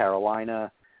Coastal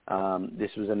Carolina.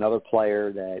 This was another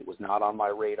player that was not on my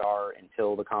radar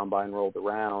until the combine rolled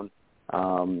around.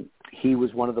 He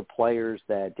was one of the players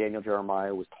that Daniel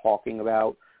Jeremiah was talking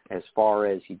about as far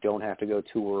as you don't have to go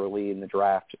too early in the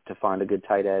draft to find a good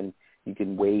tight end. You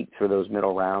can wait for those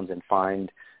middle rounds and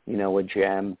find, a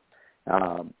gem.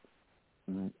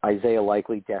 Isaiah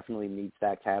Likely definitely meets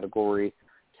that category.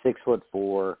 6'4",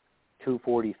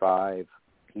 245.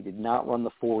 He did not run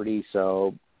the 40,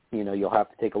 so you'll have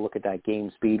to take a look at that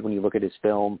game speed when you look at his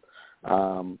film.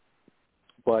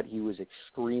 But he was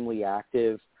extremely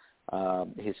active.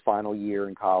 His final year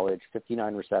in college,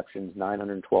 59 receptions,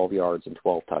 912 yards, and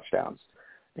 12 touchdowns.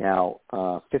 Now,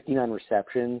 59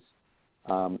 receptions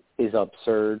is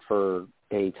absurd for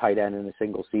a tight end in a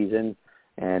single season.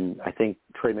 And I think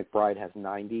Trey McBride has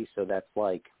 90, so that's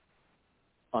like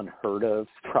unheard of,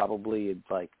 probably it's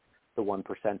like the 1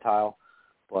 percentile.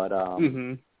 But,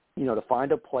 to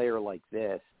find a player like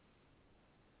this,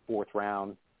 4th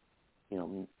round,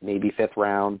 maybe 5th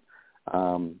round,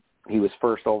 he was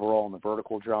 1st overall in the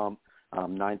vertical jump,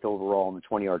 9th overall in the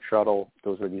 20-yard shuttle.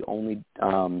 Those were the only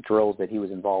drills that he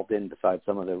was involved in besides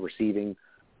some of the receiving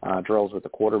drills with the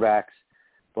quarterbacks.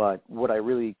 But what I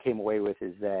really came away with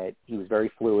is that he was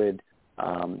very fluid.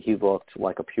 He looked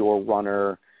like a pure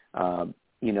runner.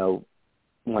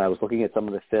 When I was looking at some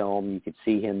of the film, you could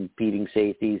see him beating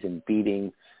safeties and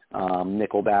beating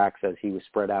nickelbacks as he was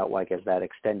spread out like as that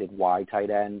extended wide tight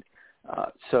end.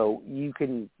 So you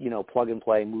can, plug and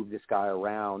play, move this guy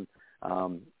around.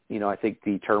 I think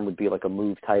the term would be like a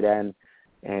move tight end.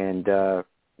 And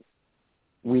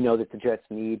we know that the Jets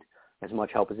need as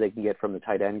much help as they can get from the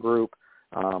tight end group.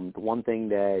 The one thing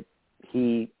that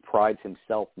he prides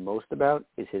himself most about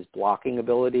is his blocking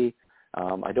ability.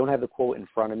 I don't have the quote in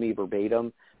front of me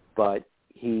verbatim, but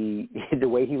the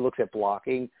way he looks at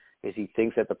blocking is he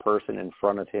thinks that the person in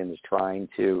front of him is trying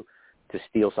to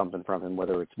steal something from him,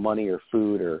 whether it's money or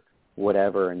food or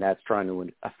whatever, and that's trying to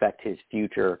affect his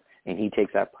future, and he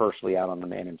takes that personally out on the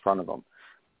man in front of him.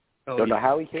 Don't know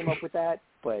how he came up with that,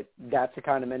 but that's the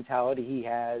kind of mentality he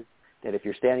has, that if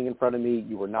you're standing in front of me,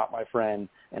 you are not my friend,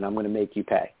 and I'm going to make you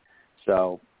pay.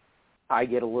 So I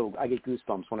get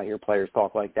goosebumps when I hear players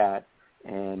talk like that.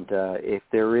 And if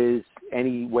there is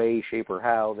any way, shape, or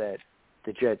how that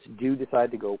the Jets do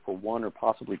decide to go for 1 or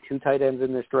possibly 2 tight ends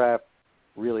in this draft,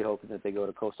 really hoping that they go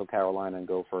to Coastal Carolina and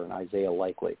go for an Isaiah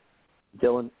Likely.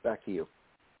 Dylan, back to you.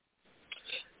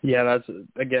 Yeah, that's,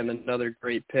 again, another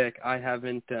great pick. I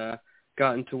haven't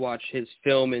gotten to watch his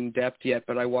film in depth yet,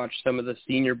 but I watched some of the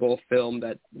Senior Bowl film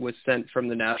that was sent from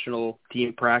the national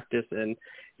team practice. And,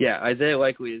 yeah, Isaiah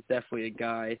Likely is definitely a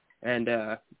guy. And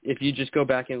if you just go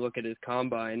back and look at his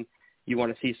combine, you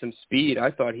want to see some speed. I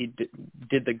thought he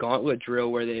did the gauntlet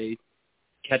drill where they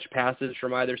catch passes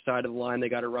from either side of the line. They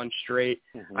got to run straight.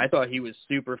 I thought he was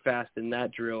super fast in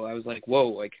that drill. I was like, whoa,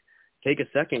 like, take a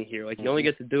second here. Like, you only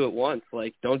get to do it once.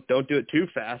 Like, don't do it too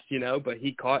fast, But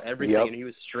he caught everything, and he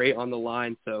was straight on the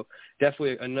line. So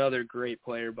definitely another great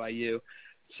player by you.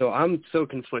 So I'm so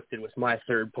conflicted with my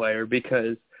 3rd player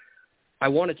because I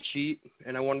want to cheat,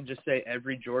 and I want to just say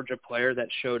every Georgia player that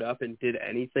showed up and did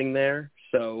anything there.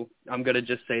 So I'm going to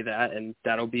just say that, and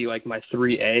that'll be like my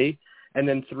 3A. And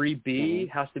then 3B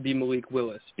has to be Malik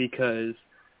Willis, because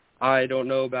I don't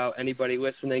know about anybody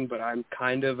listening, but I'm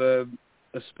kind of a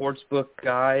sports book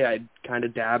guy. I kind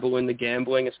of dabble in the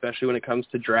gambling, especially when it comes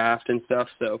to draft and stuff.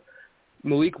 So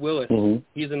Malik Willis,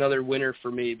 he's another winner for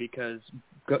me because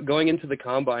going into the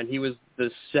combine, he was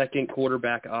the 2nd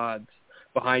quarterback odds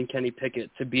behind Kenny Pickett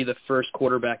to be the 1st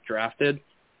quarterback drafted.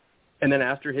 And then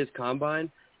after his combine,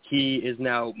 he is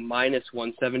now minus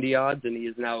 170 odds, and he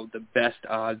is now the best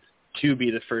odds to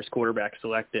be the 1st quarterback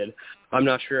selected. I'm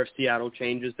not sure if Seattle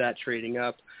changes that trading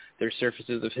up. There's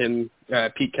surfaces of him,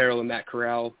 Pete Carroll and Matt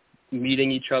Corral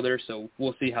meeting each other, so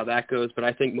we'll see how that goes. But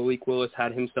I think Malik Willis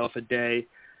had himself a day,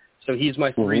 so he's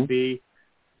my 3B.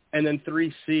 And then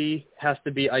 3C has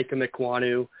to be Ika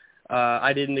Mekwonu.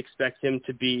 I didn't expect him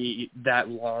to be that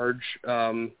large.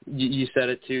 You said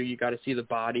it too. You got to see the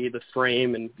body, the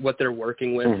frame, and what they're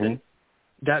working with. And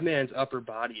that man's upper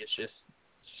body is just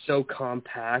so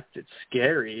compact. It's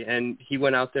scary. And he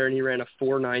went out there and he ran a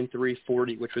 4.93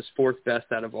 40, which was 4th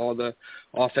best out of all the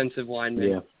offensive linemen.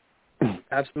 Yeah.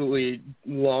 Absolutely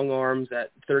long arms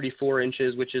at 34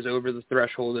 inches, which is over the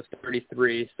threshold of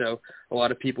 33. So a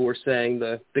lot of people were saying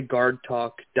the guard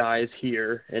talk dies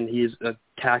here, and he's a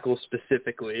tackle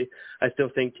specifically. I still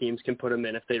think teams can put him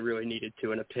in if they really needed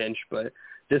to in a pinch. But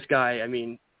this guy, I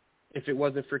mean, if it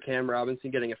wasn't for Cam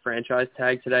Robinson getting a franchise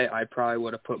tag today, I probably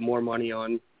would have put more money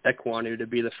on Ekwonu to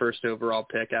be the 1st overall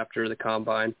pick after the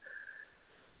combine.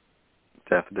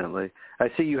 Definitely. I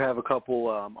see you have a couple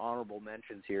honorable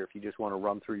mentions here if you just want to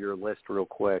run through your list real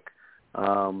quick.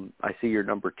 I see your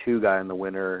number 2 guy in the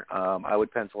winner. I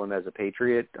would pencil him as a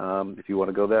Patriot if you want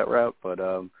to go that route. But,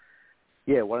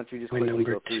 yeah, why don't you just quickly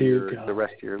go through the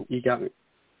rest of your – You got me.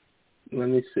 Let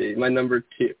me see. My number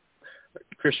 2,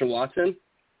 Christian Watson? Is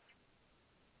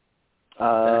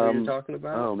that who you're talking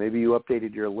about? Oh, maybe you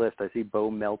updated your list. I see Bo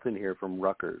Melton here from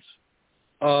Rutgers.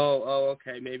 Oh,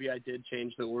 okay. Maybe I did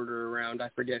change the order around. I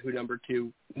forget who number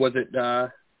 2 was. It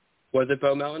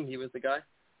Bo Melton? He was the guy.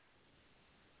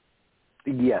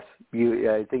 Yes,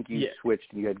 I think you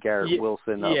switched. You had Garrett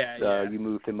Wilson up. You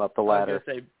moved him up the ladder,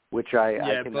 which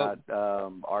I cannot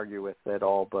argue with at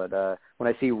all. But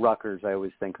when I see Rutgers, I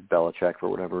always think of Belichick for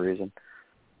whatever reason.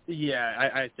 Yeah,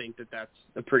 I think that's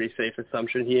a pretty safe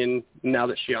assumption. Now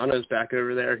that Shiano's back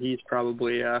over there, he's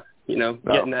probably,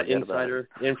 getting that insider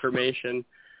information.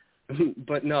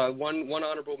 But no, one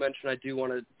honorable mention I do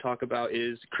want to talk about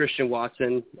is Christian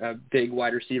Watson, a big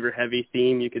wide receiver heavy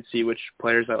theme. You could see which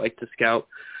players I like to scout.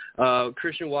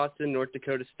 Christian Watson, North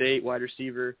Dakota State wide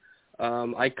receiver.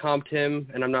 I comped him,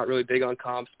 and I'm not really big on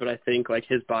comps, but I think like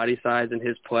his body size and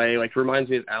his play reminds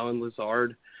me of Alan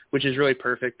Lazard, which is really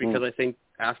perfect because I think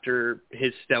after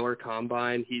his stellar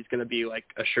combine, he's going to be like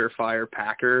a surefire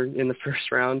Packer in the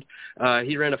first round.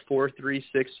 He ran a 4.36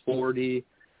 40,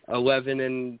 11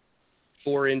 and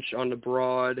 4-inch on the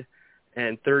broad,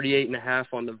 and 38.5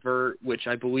 on the vert, which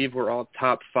I believe were all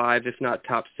top 5, if not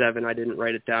top 7. I didn't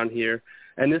write it down here.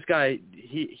 And this guy,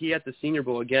 he at the Senior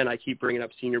Bowl, again, I keep bringing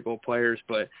up Senior Bowl players,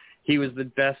 but he was the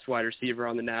best wide receiver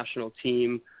on the national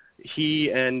team.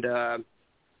 He and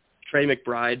Trey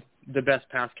McBride, the best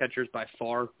pass catchers by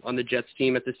far on the Jets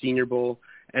team at the Senior Bowl.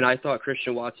 And I thought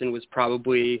Christian Watson was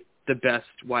probably the best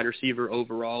wide receiver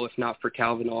overall, if not for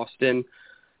Calvin Austin.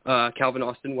 Calvin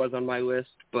Austin was on my list,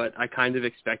 but I kind of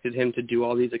expected him to do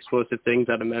all these explosive things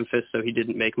out of Memphis, so he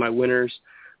didn't make my winners.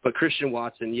 But Christian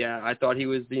Watson, yeah, I thought he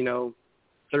was,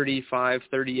 35,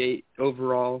 38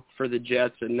 overall for the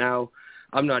Jets, and now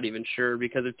I'm not even sure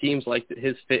because of teams like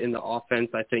his fit in the offense.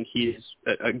 I think he's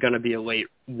going to be a late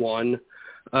 1.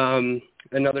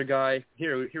 Another guy,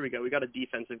 here we go. We got a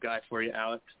defensive guy for you,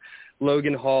 Alex.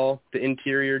 Logan Hall, the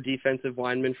interior defensive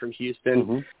lineman from Houston.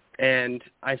 Mm-hmm. And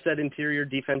I said interior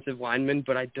defensive lineman,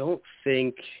 but I don't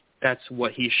think that's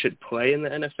what he should play in the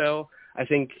NFL. I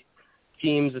think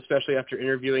teams, especially after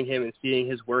interviewing him and seeing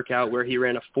his workout where he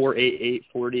ran a 4.88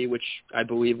 40, which I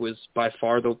believe was by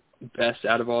far the best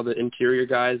out of all the interior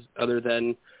guys other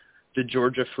than the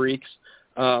Georgia Freaks.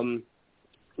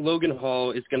 Logan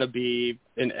Hall is going to be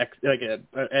an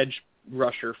edge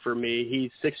rusher for me.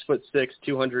 He's 6'6",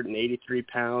 283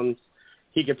 pounds.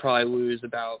 He could probably lose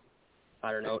about,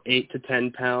 8 to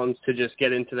 10 pounds to just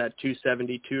get into that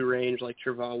 272 range like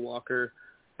Trevon Walker.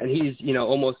 And he's,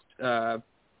 almost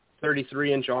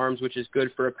 33-inch arms, which is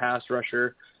good for a pass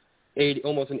rusher.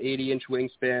 Almost an 80-inch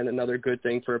wingspan, another good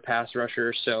thing for a pass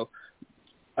rusher. So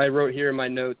I wrote here in my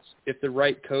notes, if the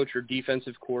right coach or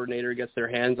defensive coordinator gets their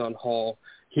hands on Hall,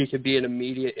 he could be an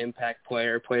immediate impact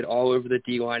player, played all over the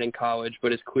D-line in college,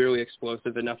 but is clearly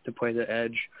explosive enough to play the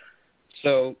edge.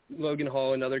 So Logan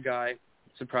Hall, another guy,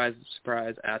 surprise,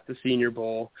 surprise, at the Senior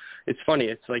Bowl. It's funny.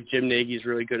 It's like Jim Nagy's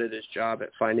really good at his job at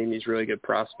finding these really good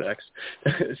prospects.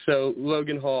 So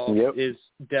Logan Hall is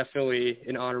definitely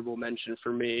an honorable mention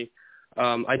for me.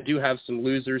 I do have some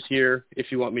losers here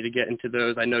if you want me to get into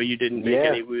those. I know you didn't make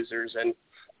any losers, and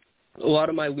a lot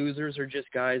of my losers are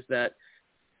just guys that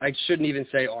I shouldn't even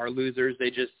say are losers.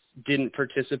 They just didn't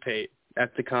participate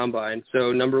at the Combine.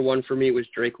 So number 1 for me was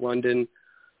Drake London,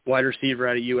 wide receiver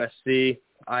out of USC.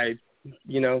 I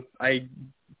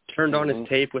turned on his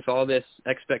tape with all this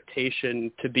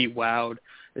expectation to be wowed,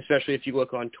 especially if you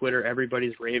look on Twitter,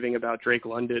 everybody's raving about Drake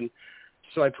London.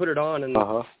 So I put it on, and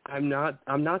I'm not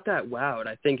that wowed.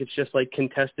 I think it's just like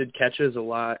contested catches a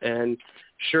lot, and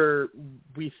sure,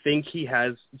 we think he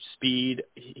has speed.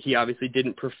 He obviously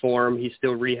didn't perform. He's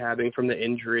still rehabbing from the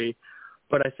injury,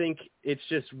 but I think it's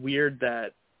just weird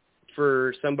that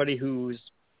for somebody whose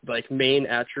main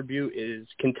attribute is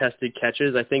contested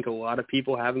catches, I think a lot of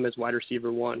people have him as wide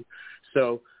receiver 1.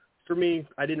 So for me,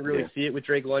 I didn't really see it with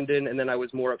Drake London, and then I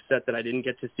was more upset that I didn't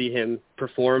get to see him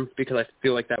perform because I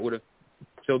feel like that would have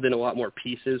filled in a lot more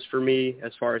pieces for me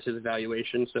as far as his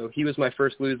evaluation. So he was my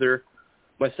first loser.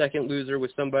 My second loser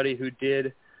was somebody who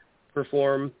did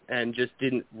perform and just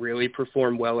didn't really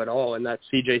perform well at all, and that's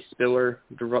C.J. Spiller,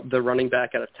 the running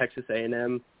back out of Texas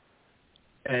A&M.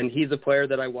 And he's a player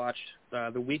that I watched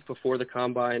the week before the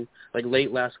Combine.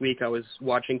 Late last week, I was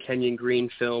watching Kenyon Green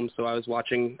film, so I was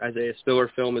watching Isaiah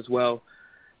Spiller film as well.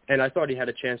 And I thought he had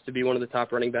a chance to be one of the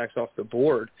top running backs off the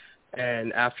board.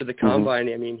 And after the Combine,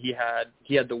 he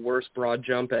had the worst broad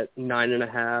jump at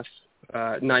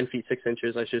 9 feet 6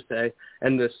 inches, I should say,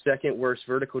 and the second worst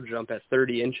vertical jump at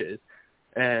 30 inches.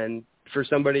 And for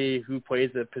somebody who plays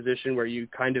a position where you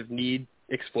kind of need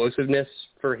explosiveness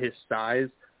for his size,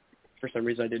 for some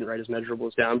reason I didn't write his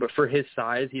measurables down, but for his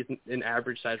size, he's an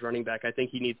average size running back. I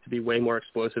think he needs to be way more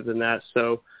explosive than that.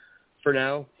 So for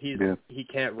now, he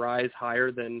can't rise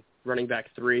higher than running back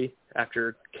 3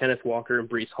 after Kenneth Walker and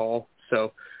Breece Hall.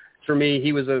 So for me,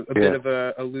 he was a bit of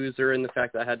a loser in the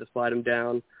fact that I had to slide him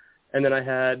down. And then I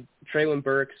had Treylon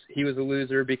Burks. He was a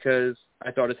loser because I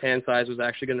thought his hand size was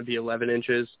actually going to be 11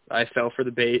 inches. I fell for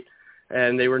the bait.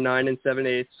 And they were 9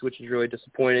 7/8, which is really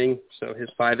disappointing. So his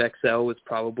 5XL was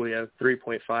probably a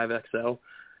 3.5XL.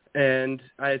 and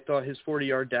I thought his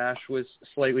 40-yard dash was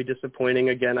slightly disappointing.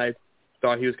 Again, I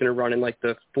thought he was going to run in like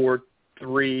the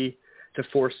 4.3 to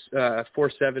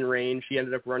 4.7 range. He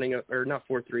ended up running not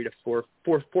 4.3 to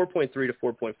 4.3 to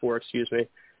 4.4, excuse me,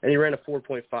 and he ran a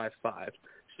 4.55.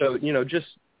 So, just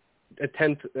a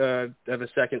tenth of a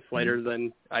second slighter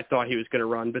than I thought he was going to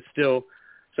run, but still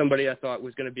somebody I thought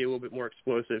was going to be a little bit more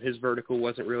explosive. His vertical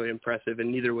wasn't really impressive,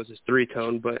 and neither was his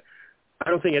three-cone, but I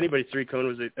don't think anybody's three-cone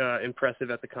was impressive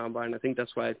at the Combine. I think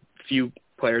that's why few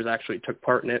players actually took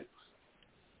part in it.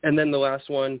 And then the last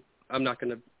one, I'm not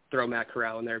going to throw Matt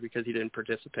Corral in there because he didn't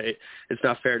participate. It's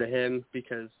not fair to him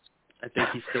because I think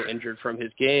he's still injured from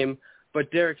his game.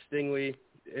 But Derek Stingley,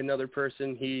 another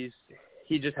person, he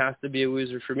just has to be a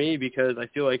loser for me because I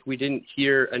feel like we didn't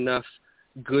hear enough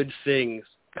good things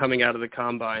coming out of the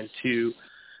Combine to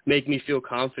make me feel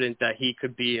confident that he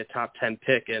could be a top 10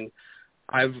 pick. And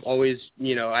I've always,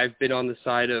 I've been on the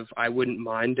side of I wouldn't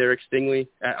mind Derek Stingley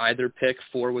at either pick.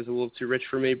 4 was a little too rich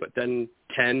for me, but then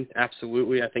 10,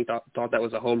 absolutely. I thought that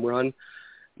was a home run.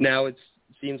 Now it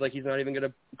seems like he's not even going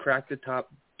to crack the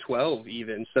top 12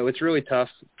 even. So it's really tough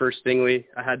for Stingley.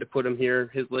 I had to put him here.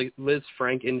 His Liz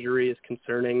Frank injury is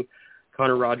concerning.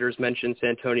 Connor Rogers mentioned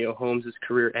Santonio Holmes'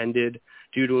 career ended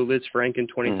due to a Liz Frank in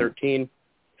 2013.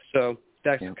 So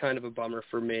that's kind of a bummer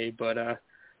for me, but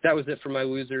that was it for my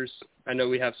losers. I know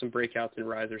we have some breakouts and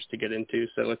risers to get into,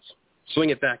 so let's swing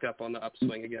it back up on the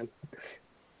upswing again.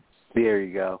 There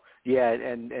you go. Yeah,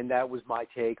 and that was my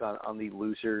take on the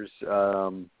losers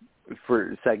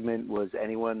for segment, was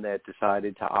anyone that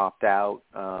decided to opt out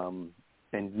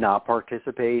and not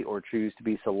participate or choose to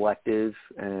be selective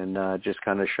and just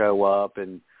kind of show up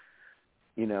and,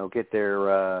 get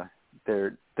their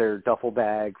duffel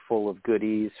bag full of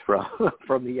goodies from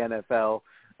the NFL.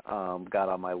 Got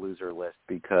on my loser list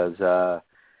because,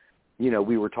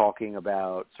 we were talking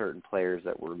about certain players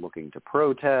that were looking to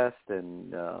protest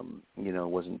and,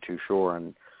 wasn't too sure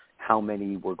on how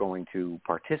many were going to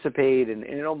participate. And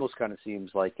it almost kind of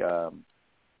seems like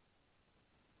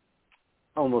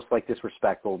almost like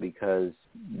disrespectful because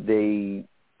they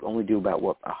only do about,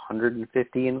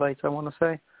 150 invites, I want to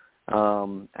say,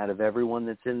 out of everyone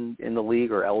that's in the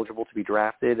league or eligible to be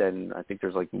drafted. And I think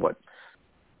there's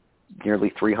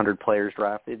nearly 300 players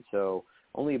drafted, so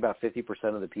only about 50%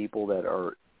 of the people that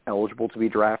are eligible to be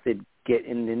drafted get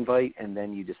an invite, and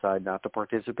then you decide not to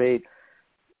participate.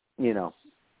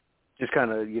 Just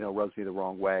kind of, rubs me the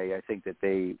wrong way. I think that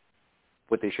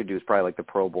what they should do is probably like the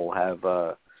Pro Bowl, have,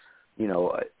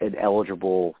 an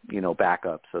eligible,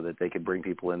 backup so that they can bring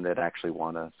people in that actually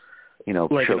want to,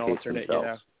 like showcase an alternate, themselves.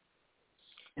 Yeah.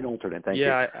 An alternate, thank you.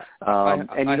 Yeah,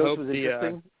 and I what hope was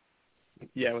interesting?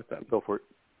 Yeah, what's that? Go for it.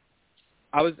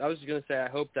 I was just going to say I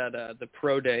hope that the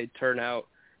pro day turnout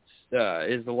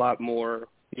is a lot more,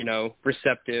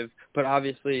 receptive, but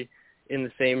obviously in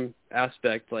the same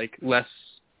aspect, like less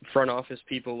front office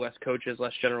people, less coaches,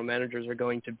 less general managers are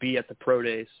going to be at the pro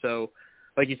days. So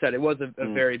like you said, it was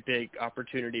a very big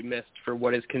opportunity missed for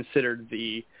what is considered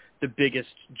the biggest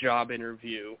job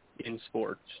interview in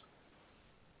sports.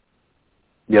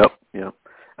 Yep.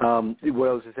 What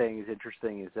I was saying is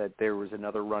interesting is that there was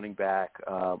another running back,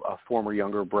 a former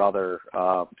younger brother,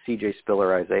 C.J.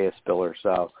 Spiller, Isaiah Spiller.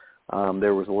 So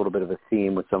there was a little bit of a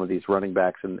theme with some of these running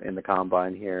backs in the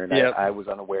Combine here. And I was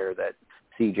unaware that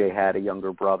C.J. had a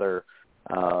younger brother.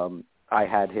 I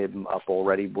had him up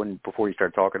already before you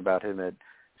started talking about him at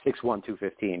 6'1",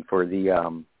 215 for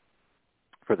the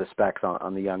specs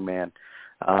on the young man.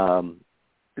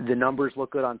 The numbers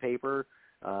look good on paper,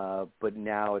 but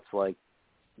now it's like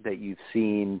that you've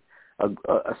seen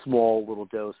a small little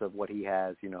dose of what he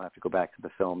has. Have to go back to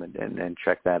the film and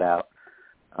check that out.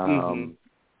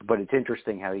 But it's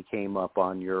interesting how he came up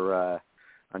on your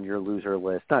loser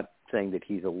list. Not saying that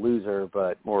he's a loser,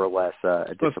 but more or less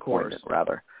a disappointment,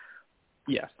 rather.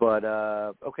 Yes. But,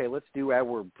 okay, let's do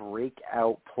our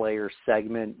breakout player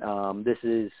segment. This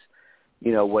is,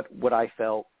 what I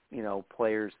felt,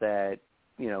 players that,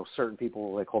 certain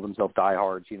people that call themselves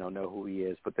diehards, know who he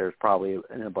is, but there's probably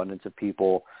an abundance of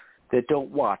people that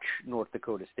don't watch North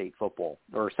Dakota State football,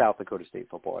 or South Dakota State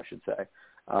football, I should say.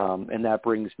 And that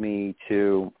brings me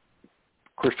to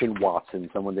Christian Watson,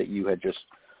 someone that you had just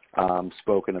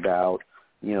spoken about,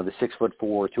 the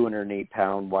 6'4",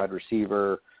 208-pound wide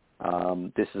receiver.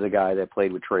 This is a guy that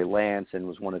played with Trey Lance and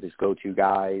was one of his go-to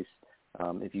guys.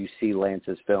 If you see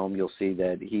Lance's film, you'll see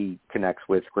that he connects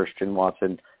with Christian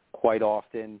Watson quite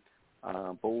often.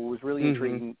 But what was really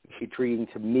intriguing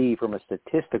to me from a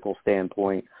statistical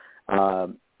standpoint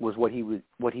was what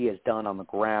he has done on the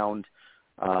ground,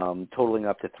 totaling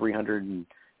up to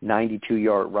 92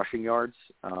 rushing yards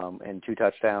and 2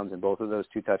 touchdowns, and both of those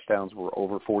 2 touchdowns were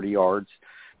over 40 yards.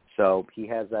 So he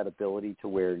has that ability to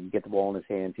where you get the ball in his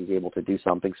hands, he's able to do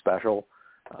something special.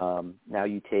 Now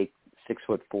you take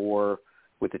 6'4"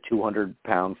 with a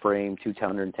 200-pound frame,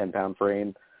 210-pound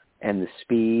frame, and the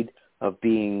speed of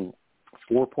being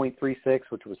 4.36,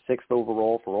 which was 6th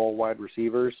overall for all wide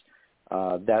receivers.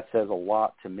 That says a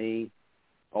lot to me.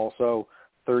 Also,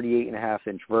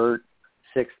 38.5-inch vert,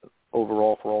 6th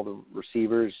overall for all the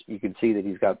receivers. You can see that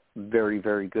he's got very,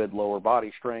 very good lower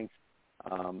body strength.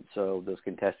 So those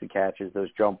contested catches, those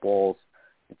jump balls,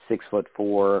 at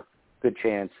 6'4", good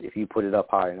chance if you put it up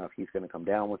high enough, he's going to come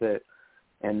down with it.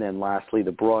 And then lastly,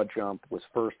 the broad jump was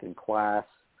first in class,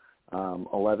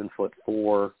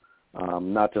 11'4",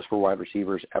 not just for wide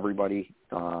receivers, everybody,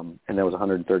 and that was a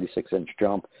 136-inch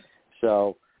jump.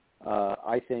 So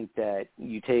I think that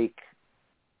you take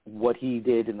what he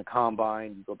did in the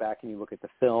combine, you go back and you look at the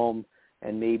film,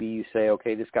 and maybe you say,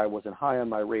 okay, this guy wasn't high on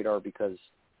my radar because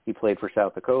he played for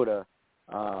South Dakota,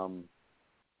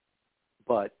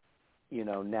 but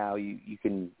now we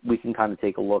can kind of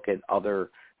take a look at other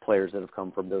players that have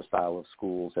come from those style of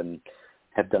schools and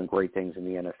have done great things in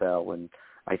the NFL. And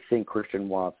I think Christian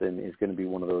Watson is going to be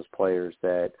one of those players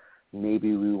that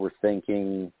maybe we were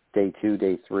thinking day 2,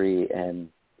 day 3, and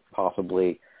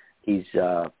possibly he's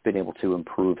been able to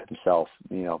improve himself,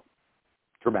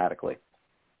 dramatically.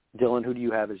 Dylan, who do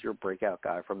you have as your breakout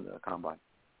guy from the combine?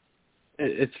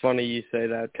 It's funny you say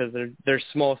that because they're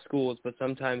small schools, but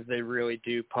sometimes they really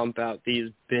do pump out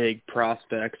these big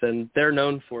prospects, and they're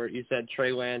known for it. You said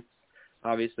Trey Lance,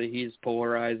 obviously he's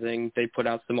polarizing. They put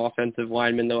out some offensive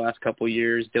linemen the last couple of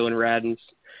years, Dylan Radins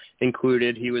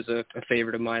included. He was a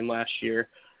favorite of mine last year.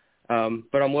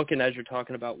 But I'm looking, as you're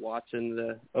talking about Watson,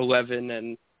 the 11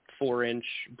 and 4-inch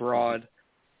broad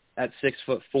at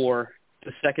 6'4",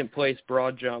 the second place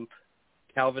broad jump,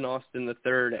 Calvin Austin the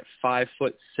third at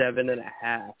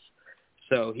 5'7.5".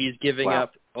 So he's giving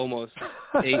up almost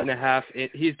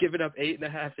 8.5. He's giving up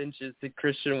 8.5 inches to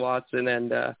Christian Watson,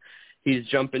 and he's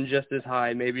jumping just as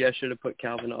high. Maybe I should have put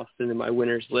Calvin Austin in my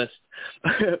winners list.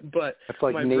 But that's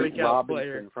like my Nate breakout Robinson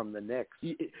player from the Knicks.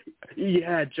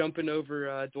 Yeah, jumping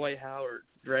over Dwight Howard,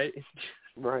 right?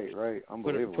 Right.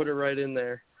 Unbelievable. Put it right in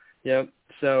there. Yep.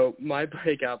 So my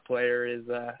breakout player is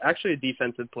actually a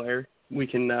defensive player. We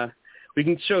can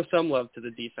show some love to the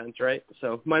defense, right?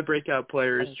 So my breakout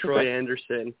player is Troy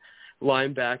Anderson,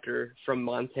 linebacker from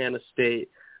Montana State.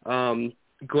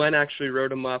 Glenn actually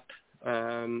wrote him up,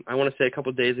 I want to say a couple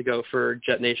of days ago for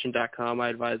JetNation.com. I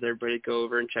advise everybody to go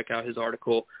over and check out his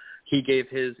article. He gave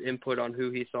his input on who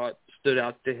he thought stood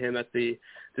out to him at the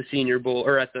Senior Bowl,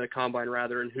 or at the Combine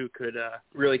rather, and who could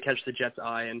really catch the Jets'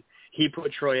 eye. And he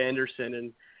put Troy Anderson,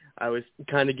 and I was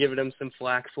kind of giving him some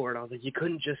flack for it. I was like, you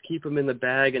couldn't just keep him in the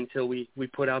bag until we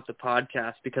put out the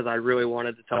podcast, because I really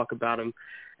wanted to talk about him.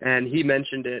 And he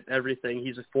mentioned it, everything.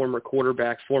 He's a former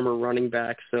quarterback, former running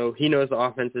back, so he knows the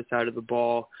offensive side of the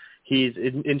ball. He's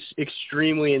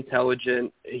extremely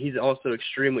intelligent. He's also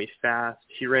extremely fast.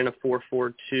 He ran a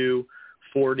 4.42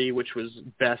 40, which was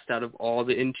best out of all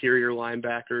the interior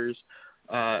linebackers.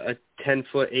 A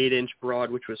 10-foot 8-inch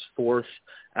broad, which was fourth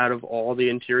out of all the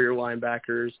interior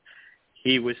linebackers.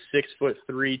 He was 6'3",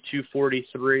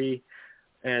 243,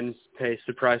 and hey,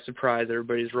 surprise, surprise,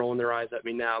 everybody's rolling their eyes at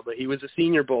me now, but he was a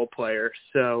Senior Bowl player,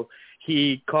 so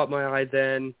he caught my eye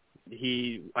then.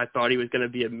 I thought he was going to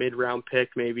be a mid-round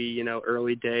pick, maybe,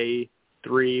 early day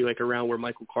 3, like around where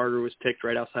Michael Carter was picked,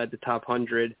 right outside the top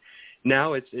 100.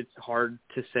 Now it's hard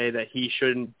to say that he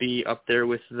shouldn't be up there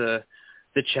with the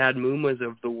Chad Mumas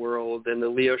of the world and the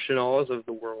Leo Chenals of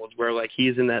the world, where like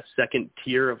he's in that second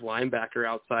tier of linebacker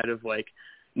outside of like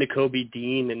Nakobe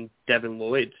Dean and Devin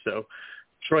Lloyd. So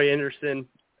Troy Anderson,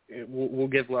 we'll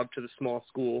give love to the small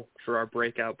school for our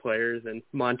breakout players, and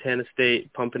Montana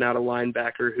State pumping out a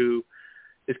linebacker who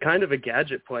is kind of a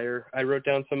gadget player. I wrote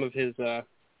down some of his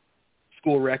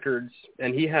school records,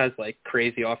 and he has like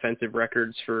crazy offensive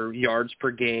records for yards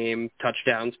per game,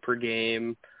 touchdowns per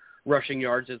game, rushing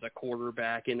yards as a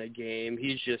quarterback in a game.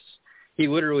 He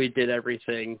literally did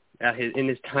everything in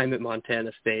his time at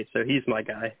Montana State, so he's my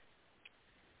guy.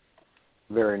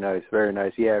 Very nice, very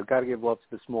nice. Yeah, I've got to give love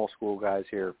to the small school guys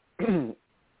here.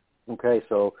 Okay,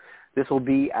 so this will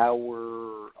be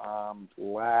our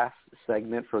last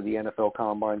segment for the NFL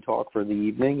Combine talk for the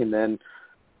evening, and then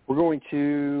we're going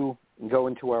to go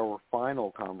into our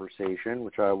final conversation,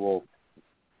 which I will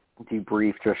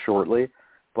debrief just shortly.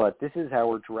 But this is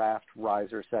our Draft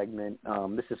Riser segment.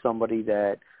 This is somebody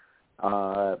that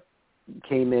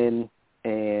came in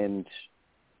and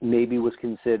maybe was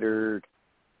considered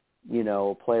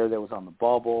a player that was on the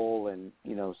bubble, and,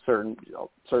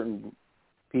 certain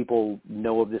people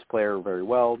know of this player very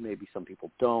well. Maybe some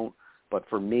people don't. But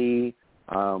for me,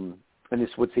 and this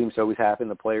is what seems to always happen,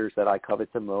 the players that I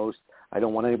covet the most, I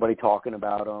don't want anybody talking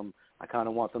about them. I kind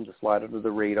of want them to slide under the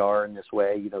radar in this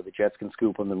way. The Jets can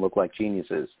scoop them and look like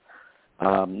geniuses.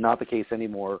 Not the case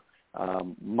anymore.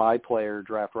 My player,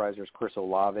 draft riser, is Chris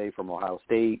Olave from Ohio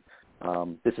State.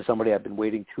 This is somebody I've been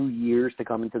waiting 2 years to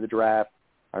come into the draft.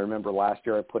 I remember last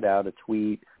year I put out a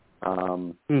tweet.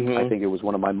 I think it was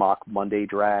one of my mock Monday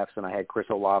drafts, and I had Chris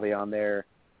Olave on there.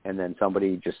 And then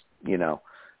somebody just,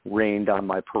 rained on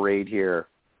my parade here.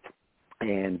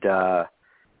 And, they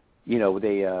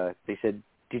said,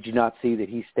 did you not see that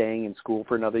he's staying in school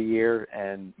for another year?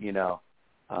 And,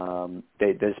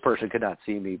 this person could not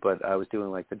see me, but I was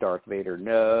doing like the Darth Vader,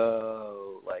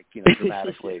 no,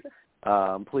 dramatically.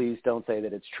 Please don't say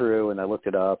that it's true. And I looked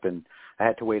it up, and I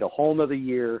had to wait a whole nother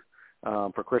year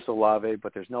for Chris Olave,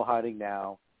 but there's no hiding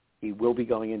now. He will be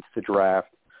going into the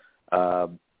draft.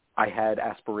 I had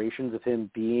aspirations of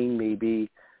him being maybe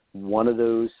one of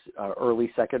those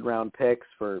early second-round picks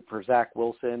for Zach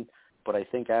Wilson, but I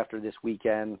think after this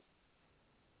weekend,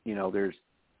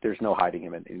 there's no hiding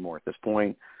him anymore at this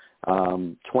point.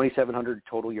 2,700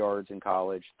 total yards in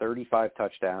college, 35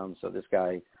 touchdowns, so this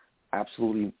guy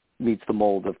absolutely meets the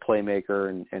mold of playmaker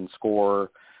and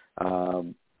scorer.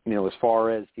 As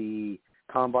far as the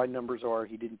combine numbers are,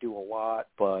 he didn't do a lot,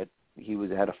 but he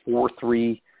had a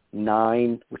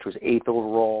 4.39, which was 8th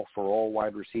overall for all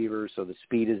wide receivers, so the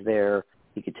speed is there.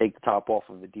 He could take the top off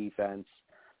of the defense.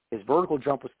 His vertical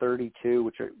jump was 32,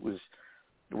 which was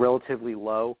relatively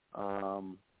low,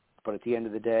 but at the end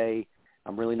of the day,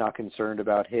 I'm really not concerned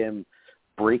about him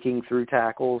breaking through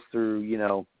tackles through,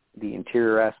 the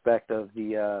interior aspect of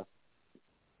the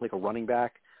like a running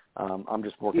back. I'm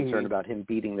just more concerned about him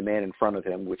beating the man in front of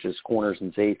him, which is corners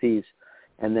and safeties.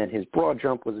 And then his broad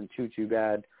jump wasn't too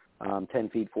bad, 10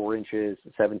 feet 4 inches,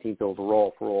 17th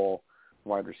overall for all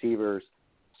wide receivers.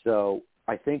 So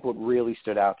I think what really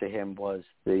stood out to him was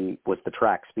the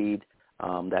track speed,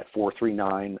 that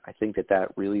 4.39. I think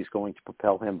that really is going to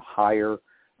propel him higher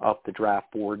up the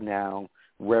draft board now.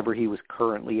 Wherever he was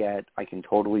currently at, I can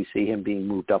totally see him being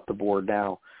moved up the board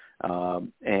now.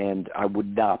 And I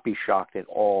would not be shocked at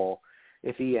all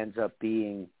if he ends up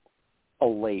being a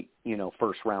late,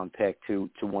 first-round pick to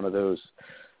one of those,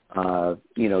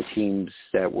 teams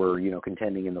that were,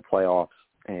 contending in the playoffs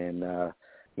and,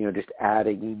 just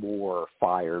adding more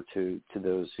fire to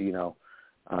those, to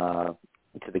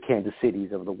the Kansas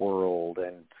Cities of the world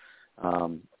and,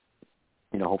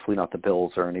 hopefully not the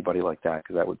Bills or anybody like that,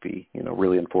 because that would be,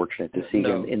 really unfortunate to see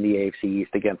him in the AFC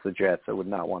East against the Jets. I would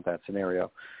not want that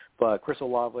scenario. But Chris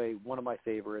Olave, one of my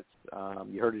favorites.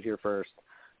 You heard it here first,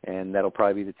 and that'll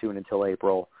probably be the tune until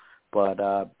April. But,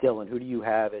 Dylan, who do you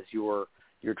have as your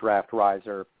draft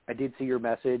riser? I did see your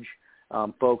message.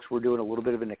 Folks, we're doing a little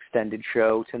bit of an extended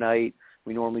show tonight.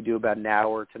 We normally do about an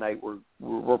hour. Tonight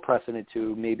we're pressing it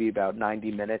to maybe about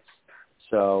 90 minutes.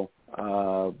 So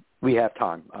we have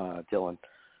time, Dylan,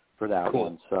 for that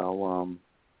one. So,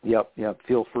 yep,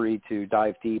 feel free to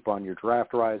dive deep on your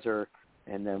draft riser,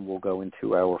 and then we'll go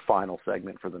into our final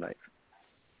segment for the night.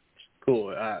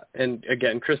 Cool. And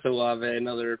again, Chris Olave,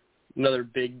 another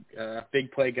big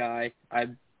play guy. I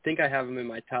think I have him in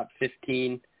my top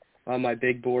 15 on my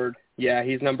big board. Yeah,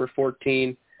 he's number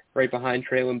 14, right behind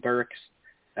Treylon Burks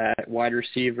at wide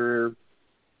receiver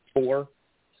 4.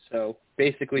 So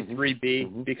basically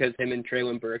 3B because him and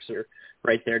Treylon Burks are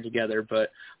right there together.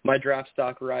 But my draft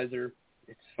stock riser,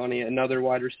 it's funny, another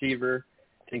wide receiver.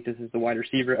 I think this is the wide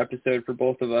receiver episode for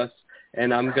both of us,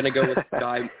 and I'm gonna go with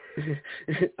Sky.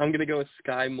 I'm gonna go with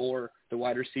Sky Moore, the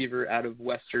wide receiver out of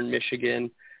Western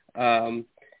Michigan.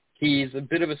 He's a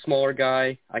bit of a smaller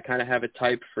guy. I kind of have a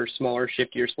type for smaller,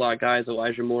 shiftier slot guys.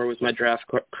 Elijah Moore was my draft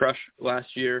crush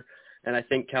last year, and I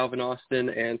think Calvin Austin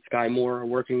and Sky Moore are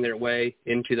working their way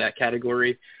into that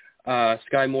category.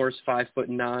 Sky Moore's 5'9",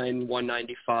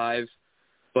 195.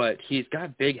 But he's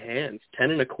got big hands,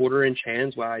 10.25-inch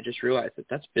hands. Wow, I just realized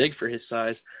that's big for his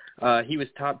size. He was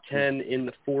top 10 in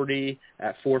the 40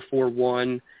 at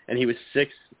 4.41, and he was 6th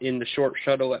in the short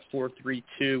shuttle at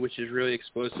 4.32, which is really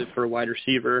explosive for a wide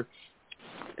receiver.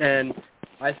 And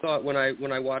I thought when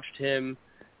I watched him,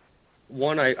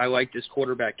 I liked his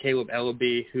quarterback, Caleb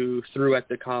Ellaby, who threw at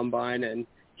the combine, and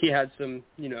he had some,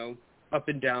 up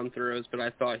and down throws, but I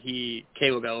thought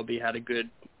Caleb Ellaby had a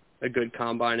good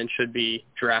combine and should be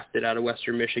drafted out of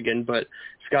Western Michigan. But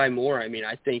Sky Moore,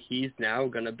 I think he's now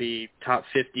going to be top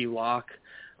 50 lock.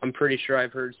 I'm pretty sure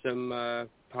I've heard some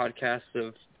podcasts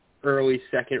of early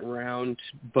second round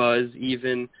buzz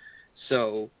even.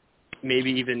 So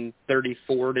maybe even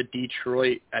 34 to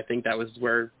Detroit. I think that was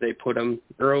where they put him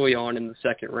early on in the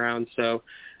second round. So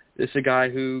this is a guy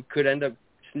who could end up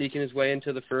sneaking his way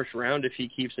into the first round if he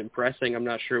keeps impressing. I'm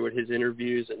not sure what his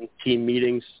interviews and team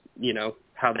meetings,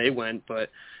 how they went, but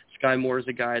Sky Moore is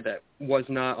a guy that was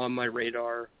not on my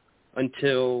radar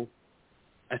until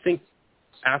I think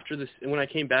after this, when I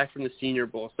came back from the Senior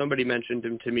Bowl. Somebody mentioned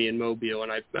him to me in Mobile,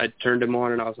 and I turned him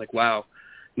on, and I was like, wow,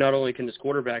 not only can this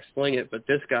quarterback sling it, but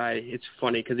this guy, it's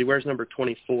funny because he wears number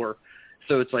 24.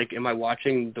 So it's like, am I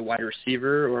watching the wide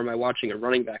receiver or am I watching a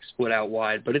running back split out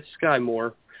wide? But it's Sky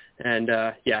Moore. And,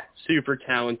 super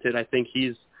talented. I think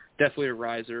he's definitely a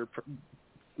riser,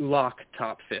 lock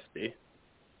top 50.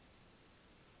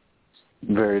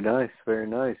 Very nice, very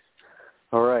nice.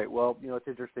 All right, well, it's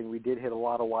interesting. We did hit a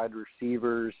lot of wide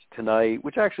receivers tonight,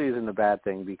 which actually isn't a bad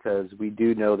thing because we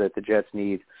do know that the Jets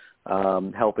need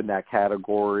help in that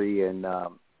category. And,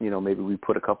 maybe we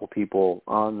put a couple people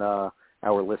on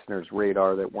our listeners'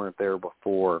 radar that weren't there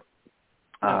before.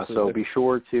 So be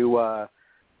sure to...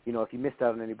 if you missed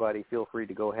out on anybody, feel free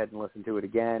to go ahead and listen to it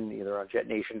again, either on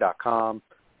jetnation.com.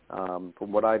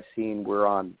 From what I've seen, we're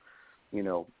on,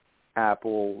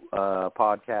 Apple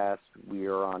Podcasts. We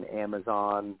are on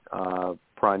Amazon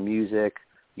Prime Music.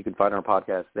 You can find our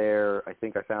podcast there. I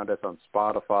think I found us on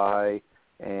Spotify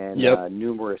and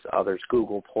numerous others,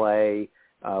 Google Play.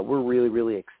 We're really,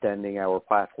 really extending our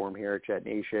platform here at Jet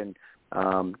Nation.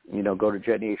 Go to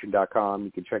jetnation.com.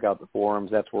 You can check out the forums.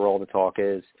 That's where all the talk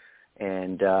is.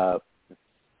 And, I'm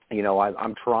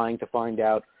trying to find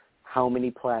out how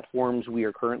many platforms we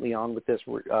are currently on with this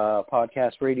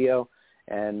podcast radio.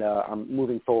 And I'm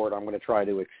moving forward. I'm going to try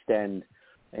to extend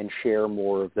and share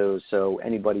more of those so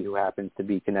anybody who happens to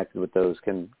be connected with those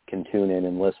can tune in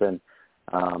and listen.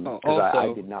 Because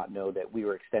I did not know that we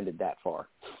were extended that far.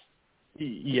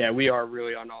 Yeah, we are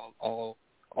really on all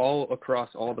across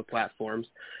all the platforms.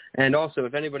 And also,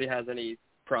 if anybody has any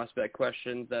prospect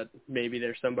questions that maybe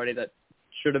there's somebody that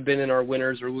should have been in our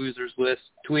winners or losers list,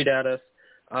 tweet at us.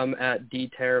 I'm at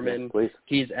D. Terriman. Yeah,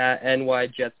 he's at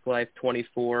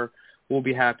NYJetsLife24. We'll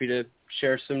be happy to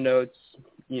share some notes,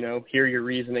 hear your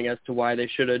reasoning as to why they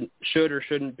should or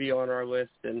shouldn't be on our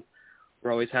list, and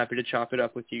we're always happy to chop it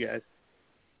up with you guys.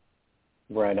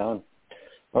 Right on.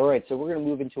 All right, so we're going to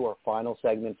move into our final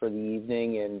segment for the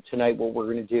evening, and tonight what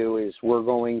we're going to do is we're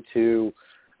going to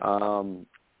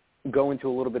go into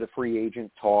a little bit of free agent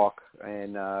talk,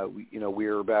 and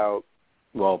we're about,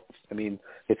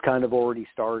 it's kind of already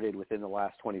started within the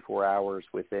last 24 hours.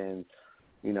 Within,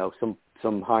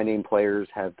 some high-name players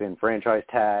have been franchise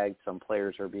tagged. Some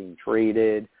players are being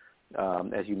traded.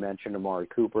 As you mentioned, Amari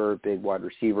Cooper, big wide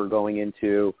receiver,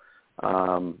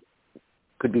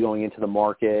 could be going into the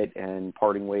market and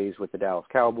parting ways with the Dallas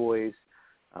Cowboys.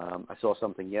 I saw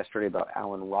something yesterday about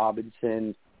Allen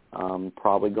Robinson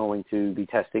probably going to be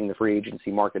testing the free agency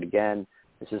market again.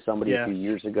 This is somebody a few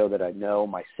years ago that I know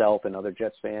myself and other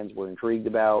Jets fans were intrigued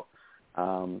about.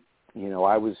 I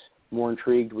was more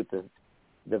intrigued with the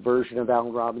version of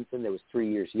Allen Robinson that was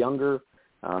 3 years younger,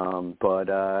 but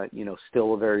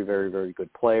still a very, very, very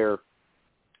good player.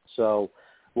 So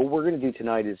what we're going to do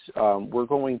tonight is we're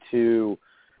going to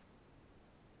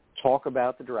talk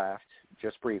about the draft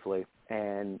just briefly,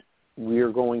 and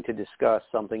we're going to discuss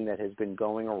something that has been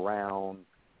going around,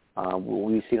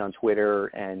 we've seen on Twitter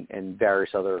and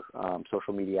various other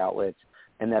social media outlets,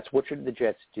 and that's what should the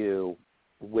Jets do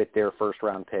with their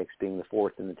first-round picks being the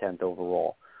 4th and the 10th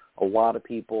overall. A lot of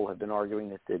people have been arguing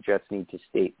that the Jets need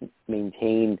to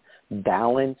maintain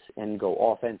balance and go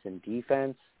offense and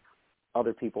defense.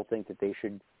 Other people think that they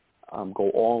should go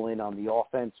all in on the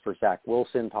offense for Zach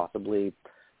Wilson, possibly,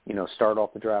 start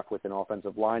off the draft with an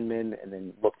offensive lineman and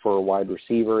then look for a wide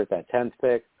receiver at that 10th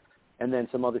pick. And then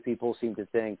some other people seem to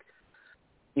think,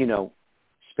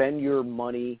 spend your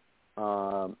money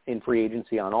in free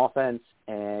agency on offense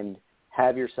and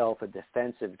have yourself a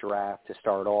defensive draft to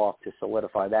start off to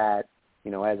solidify that.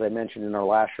 As I mentioned in our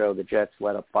last show, the Jets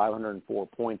let up 504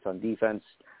 points on defense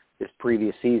this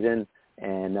previous season,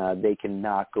 and they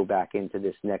cannot go back into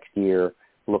this next year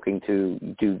looking to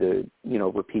do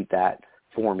repeat that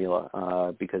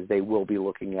formula because they will be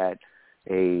looking at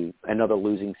another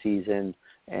losing season,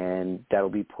 and that'll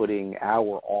be putting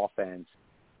our offense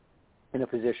in a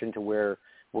position to where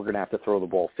we're going to have to throw the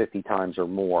ball 50 times or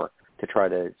more to try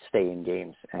to stay in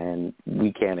games, and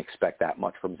we can't expect that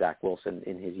much from Zach Wilson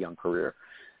in his young career.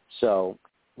 So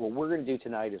what we're going to do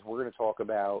tonight is we're going to talk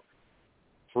about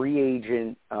free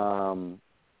agent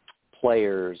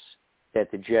players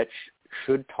that the Jets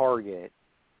should target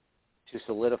to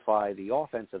solidify the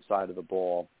offensive side of the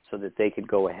ball so that they could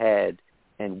go ahead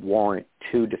and warrant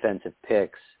 2 defensive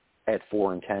picks at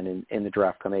 4 and 10 in the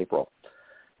draft come April.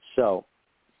 So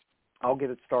I'll get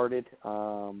it started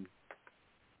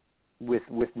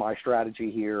with my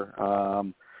strategy here.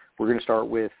 We're going to start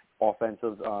with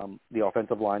the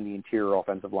offensive line, the interior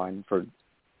offensive line for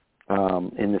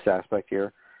in this aspect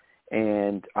here.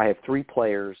 And I have 3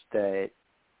 players that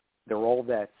they're all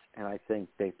vets, and I think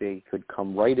that they could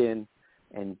come right in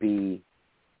and be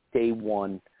day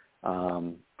one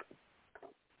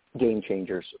game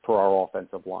changers for our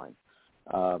offensive line.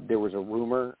 There was a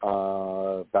rumor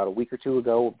about a week or two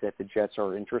ago that the Jets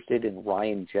are interested in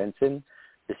Ryan Jensen.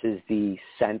 This is the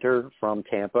center from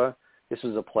Tampa. This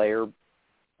was a player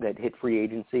that hit free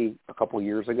agency a couple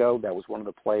years ago. That was one of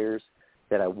the players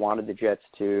that I wanted the Jets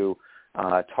to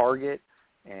target.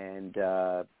 And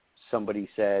somebody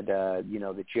said,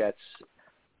 the Jets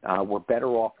were better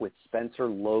off with Spencer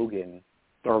Long,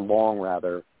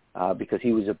 because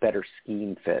he was a better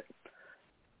scheme fit.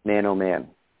 Man, oh man,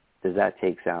 does that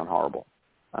take sound horrible.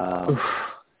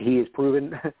 He has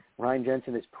proven, Ryan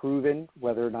Jensen has proven,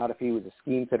 whether or not if he was a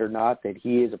scheme fit or not, that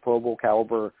he is a Pro Bowl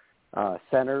caliber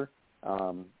center.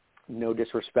 No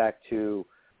disrespect to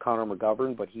Connor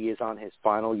McGovern, but he is on his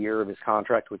final year of his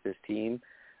contract with this team.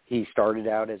 He started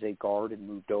out as a guard and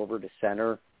moved over to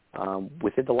center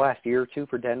within the last year or two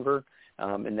for Denver,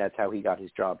 and that's how he got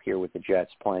his job here with the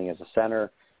Jets, playing as a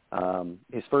center.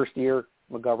 His first year,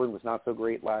 McGovern was not so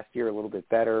great. Last year, a little bit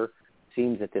better.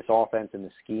 Seems that this offense and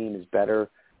the scheme is better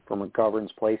for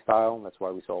McGovern's play style. That's why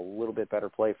we saw a little bit better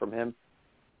play from him.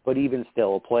 But even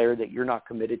still, a player that you're not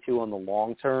committed to on the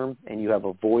long term, and you have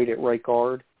a void at right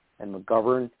guard, and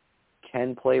McGovern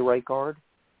can play right guard,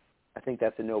 I think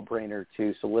that's a no-brainer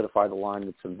to solidify the line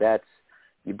with some vets.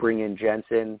 You bring in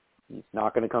Jensen. He's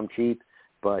not going to come cheap,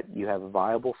 but you have a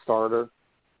viable starter,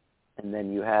 and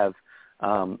then you have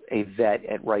a vet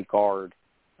at right guard.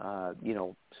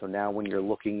 So now when you're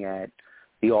looking at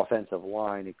the offensive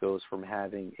line, it goes from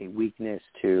having a weakness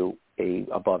to a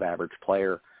above-average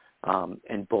player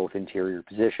in both interior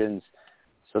positions.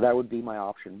 So that would be my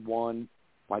option one.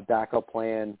 My backup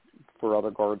plan for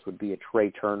other guards would be a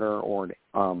Trey Turner or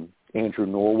an Andrew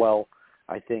Norwell.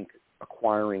 I think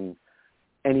acquiring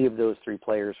any of those 3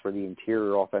 players for the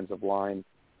interior offensive line,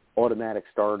 automatic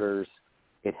starters,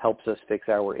 it helps us fix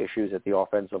our issues at the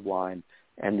offensive line,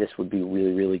 and this would be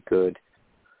really, really good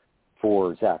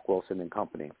for Zach Wilson and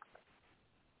company.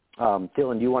 Dylan,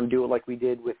 do you want to do it like we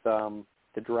did with the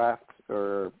draft,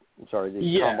 or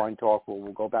the combine talk?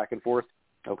 We'll go back and forth.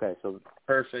 Okay, so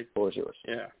perfect. The floor is yours.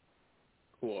 Yeah,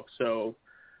 cool. So,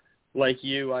 like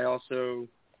you, I also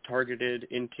targeted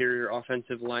interior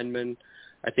offensive linemen.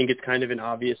 I think it's kind of an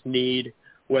obvious need,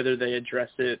 whether they address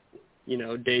it,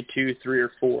 day 2, 3,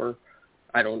 or 4.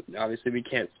 Obviously we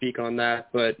can't speak on that,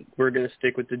 but we're going to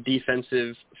stick with the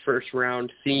defensive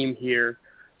first-round theme here.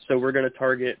 So we're going to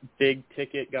target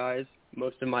big-ticket guys.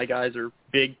 Most of my guys are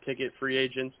big-ticket free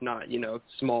agents, not,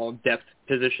 small depth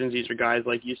positions. These are guys,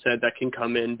 like you said, that can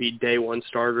come in, be day one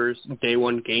starters, day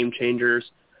one game changers.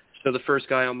 So the first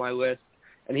guy on my list,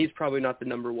 and he's probably not the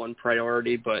number one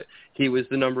priority, but he was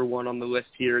the number one on the list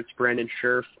here. It's Brandon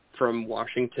Scherff from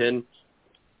Washington.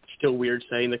 Still weird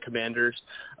saying the Commanders.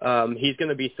 He's going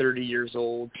to be 30 years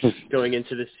old going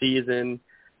into the season.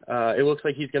 It looks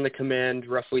like he's going to command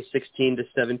roughly $16 to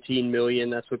 $17 million.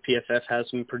 That's what PFF has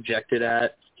him projected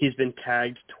at. He's been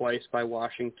tagged twice by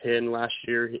Washington. Last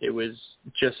year it was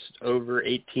just over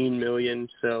 $18 million,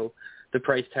 so the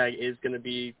price tag is going to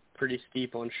be pretty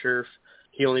steep on Scherff.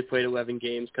 He only played 11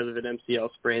 games because of an MCL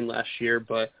sprain last year,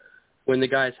 but when the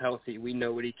guy's healthy, we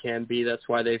know what he can be. That's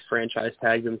why they franchise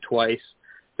tagged him twice.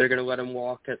 They're going to let him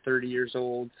walk at 30 years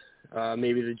old.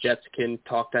 Maybe the Jets can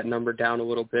talk that number down a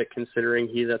little bit, considering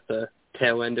he's at the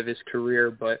tail end of his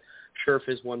career. But Scherff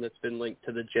is one that's been linked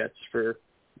to the Jets for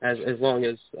as long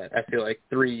as, I feel like,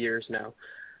 3 years now.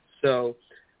 So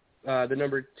the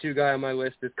number 2 guy on my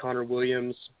list is Connor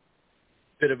Williams,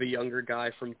 bit of a younger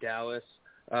guy from Dallas.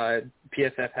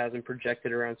 PFF has him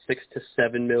projected around $6 to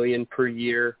 $7 million per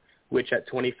year, which at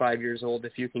 25 years old,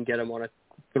 if you can get him on a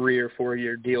 3 or 4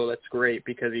 year deal, that's great,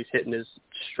 because he's hitting his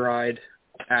stride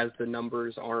as the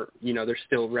numbers aren't, they're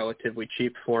still relatively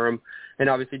cheap for him. And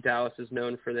obviously Dallas is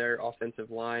known for their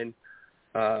offensive line.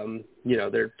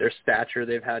 Their stature.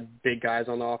 They've had big guys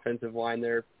on the offensive line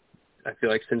there, I feel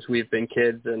like, since we've been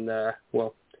kids, and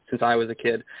since I was a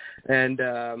kid. And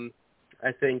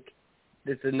I think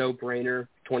it's a no-brainer.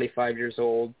 25 years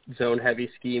old, zone-heavy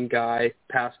scheme guy.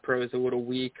 Pass pro is a little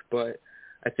weak, but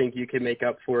I think you can make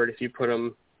up for it if you put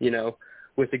him,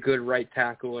 with a good right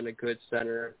tackle and a good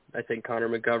center. I think Connor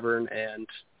McGovern and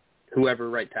whoever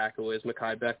right tackle is,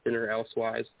 Mekhi Becton or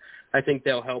elsewise, I think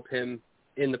they'll help him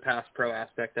in the pass pro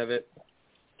aspect of it.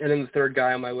 And then the third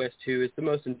guy on my list, who is the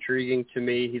most intriguing to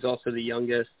me, he's also the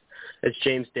youngest, is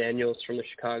James Daniels from the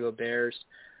Chicago Bears.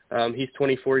 He's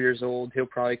 24 years old. He'll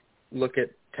probably look at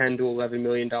 $10 to $11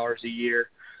 million a year.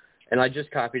 And I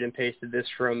just copied and pasted this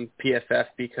from PFF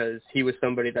because he was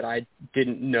somebody that I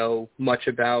didn't know much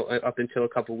about up until a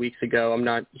couple weeks ago. I'm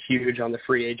not huge on the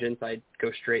free agents. I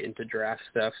go straight into draft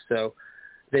stuff. So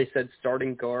they said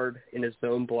starting guard in a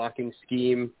zone blocking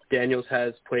scheme. Daniels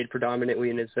has played predominantly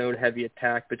in a zone-heavy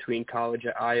attack between college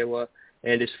at Iowa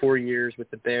and his 4 years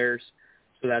with the Bears.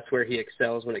 So that's where he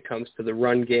excels when it comes to the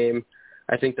run game.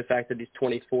 I think the fact that he's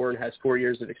 24 and has 4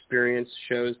 years of experience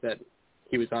shows that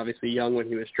he was obviously young when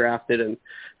he was drafted, and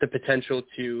the potential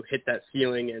to hit that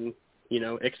ceiling and, you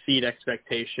know, exceed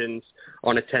expectations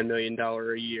on a $10 million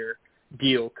a year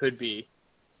deal could be,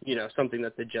 you know, something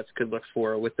that the Jets could look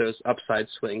for with those upside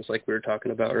swings like we were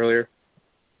talking about earlier.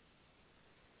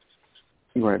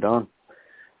 Right on.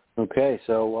 Okay,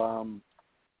 so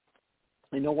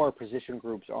I know our position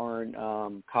groups aren't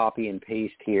copy and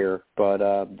paste here, but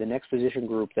the next position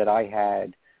group that I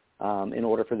had in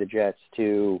order for the Jets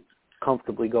to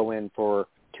comfortably go in for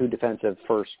 2 defensive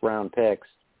first-round picks,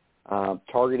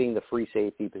 targeting the free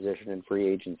safety position in free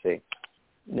agency.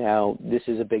 Now, this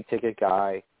is a big-ticket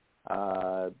guy.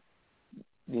 You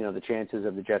know, the chances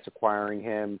of the Jets acquiring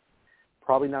him,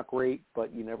 probably not great,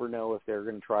 but you never know if they're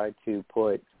going to try to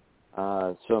put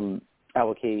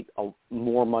allocate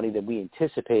more money than we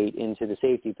anticipate into the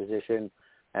safety position.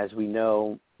 As we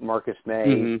know, Marcus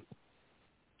May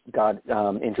got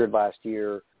injured last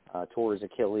year, tore his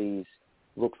Achilles.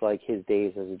 Looks like his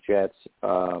days as a Jet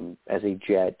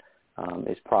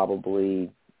is probably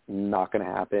not going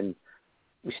to happen.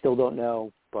 We still don't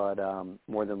know, but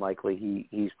more than likely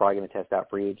he's probably going to test out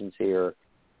free agency, or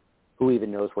who even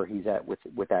knows where he's at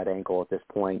with that ankle at this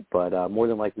point. But more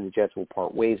than likely the Jets will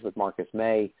part ways with Marcus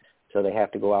May, so they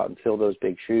have to go out and fill those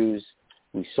big shoes.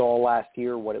 We saw last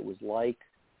year what it was like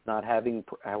not having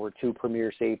our 2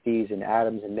 premier safeties in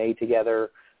Adams and May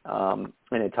together, and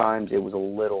at times it was a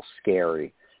little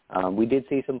scary. We did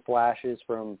see some flashes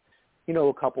from, you know,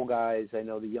 a couple guys. I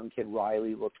know the young kid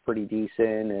Riley looked pretty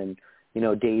decent, and, you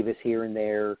know, Davis here and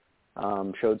there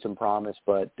showed some promise,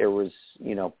 but there was,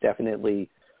 you know, definitely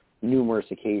numerous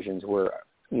occasions where,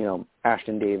 you know,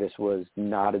 Ashton Davis was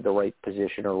not at the right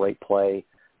position or right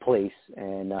place,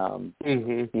 and,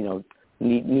 you know,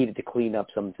 needed to clean up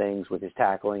some things with his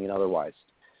tackling and otherwise.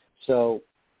 So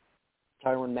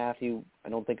Tyrann Mathieu, I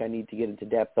don't think I need to get into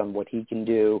depth on what he can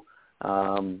do.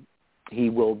 He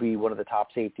will be one of the top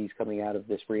safeties coming out of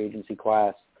this free agency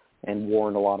class and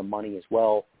warrant a lot of money as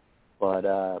well.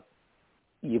 But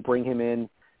you bring him in,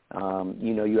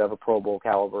 you know, you have a Pro Bowl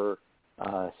caliber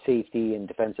safety and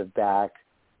defensive back,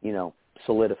 you know,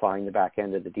 solidifying the back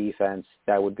end of the defense.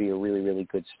 That would be a really, really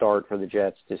good start for the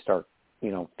Jets to start,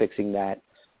 you know, fixing that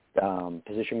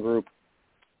position group.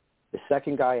 The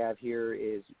second guy I have here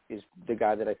is the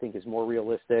guy that I think is more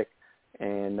realistic,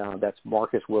 and that's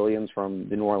Marcus Williams from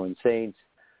the New Orleans Saints.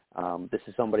 This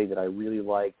is somebody that I really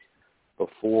liked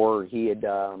before he had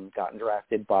gotten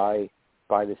drafted by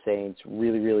the Saints.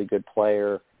 Really, really good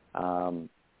player.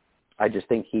 I just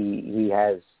think he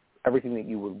has everything that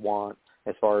you would want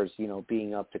as far as, you know,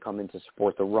 being up to come in to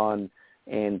support the run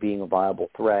and being a viable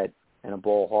threat and a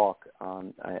ball hawk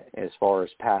as far as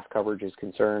pass coverage is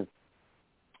concerned.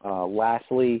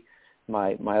 Lastly,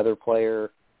 my other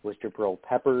player was Jabril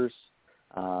Peppers.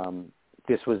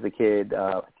 This was the kid,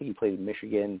 I think he played in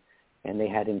Michigan, and they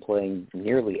had him playing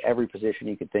nearly every position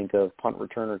you could think of: punt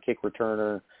returner, kick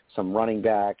returner, some running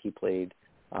back. He played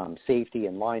safety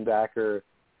and linebacker.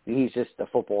 He's just a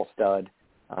football stud.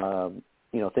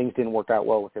 You know, things didn't work out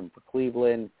well with him for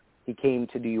Cleveland. He came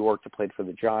to New York to play for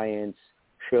the Giants,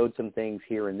 showed some things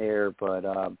here and there, but,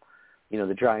 you know,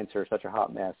 the Giants are such a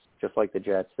hot mess, just like the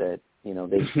Jets, that, you know,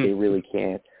 they really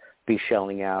can't be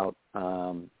shelling out,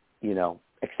 you know,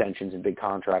 extensions and big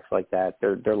contracts like that.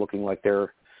 They're looking like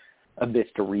they're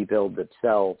amidst a rebuild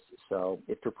themselves. So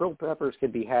if Jabril Peppers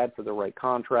can be had for the right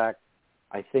contract,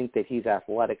 I think that he's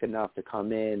athletic enough to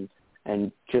come in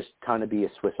and just kind of be a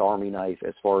Swiss Army knife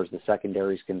as far as the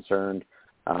secondary is concerned.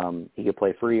 He could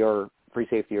play free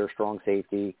safety or strong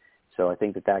safety. So I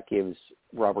think that gives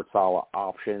Robert Saleh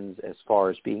options as far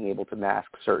as being able to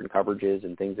mask certain coverages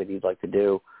and things that he'd like to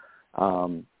do.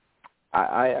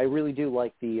 I really do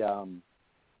like the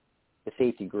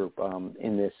safety group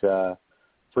in this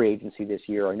free agency this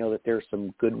year. I know that there's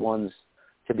some good ones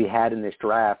to be had in this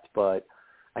draft, but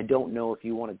I don't know if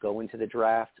you want to go into the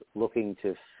draft looking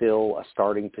to fill a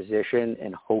starting position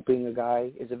and hoping a guy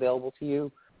is available to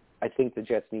you. I think the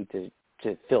Jets need to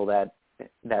fill that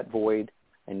void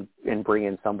and bring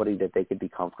in somebody that they could be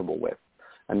comfortable with.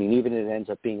 I mean, even if it ends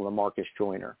up being LaMarcus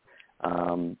Joyner.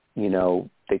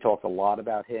 They talked a lot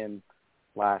about him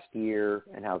last year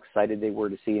and how excited they were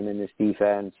to see him in this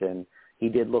defense, and he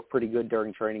did look pretty good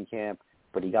during training camp,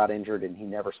 but he got injured and he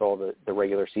never saw the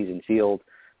regular season field.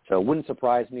 So it wouldn't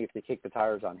surprise me if they kick the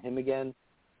tires on him again,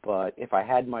 but if I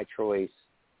had my choice,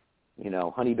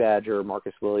 Honey Badger,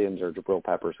 Marcus Williams, or Jabril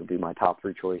Peppers would be my top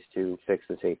 3 choice to fix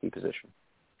the safety position.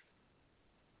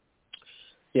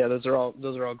 Yeah, those are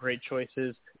all great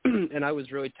choices, and I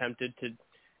was really tempted to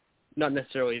not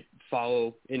necessarily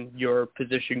follow in your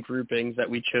position groupings that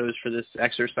we chose for this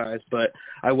exercise, but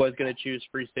I was going to choose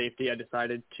free safety. I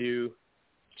decided to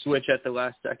switch at the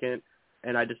last second,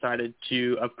 and I decided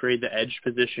to upgrade the edge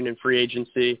position in free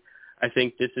agency. I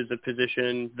think this is a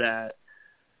position that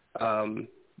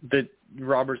that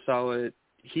Robert Saleh,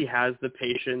 he has the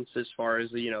patience as far as,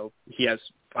 he has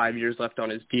 5 years left on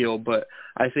his deal, but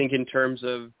I think in terms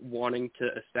of wanting to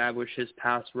establish his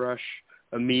pass rush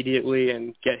immediately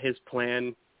and get his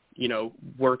plan,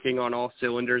 working on all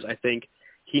cylinders, I think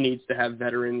he needs to have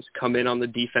veterans come in on the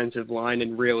defensive line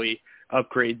and really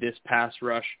upgrade this pass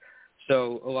rush.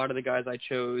 So a lot of the guys I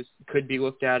chose could be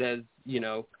looked at as,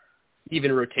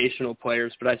 even rotational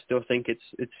players, but I still think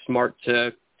it's smart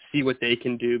to see what they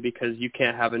can do because you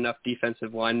can't have enough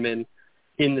defensive linemen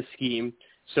in the scheme.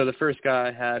 So the first guy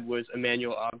I had was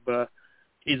Emmanuel Ogbah.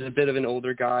 He's a bit of an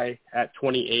older guy at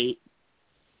 28.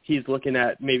 He's looking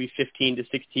at maybe $15 to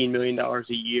 $16 million a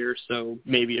year, so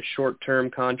maybe a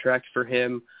short-term contract for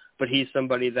him. But he's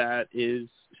somebody that is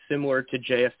similar to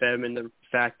JFM in the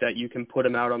fact that you can put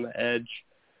him out on the edge,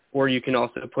 or you can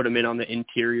also put him in on the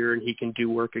interior, and he can do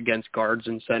work against guards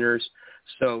and centers.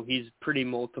 So he's pretty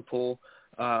multiple.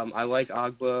 I like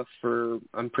Ogbah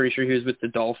I'm pretty sure he was with the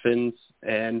Dolphins,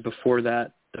 and before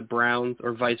that, the Browns,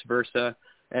 or vice versa.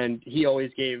 And he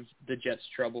always gave the Jets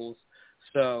troubles.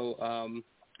 So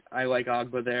I like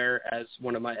Ogbah there as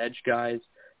one of my edge guys.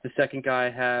 The second guy I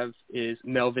have is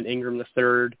Melvin Ingram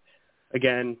III.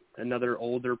 Again, another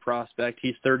older prospect.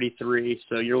 He's 33,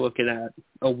 so you're looking at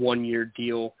a 1-year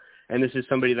deal. And this is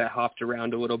somebody that hopped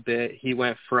around a little bit. He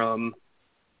went from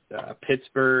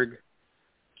Pittsburgh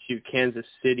to Kansas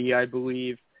City, I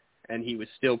believe, and he was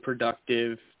still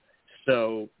productive.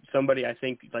 So somebody I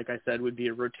think, like I said, would be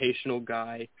a rotational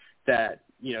guy that,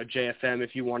 JFM,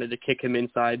 if you wanted to kick him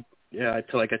inside to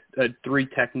like a 3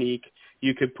 technique,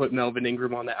 you could put Melvin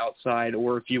Ingram on the outside,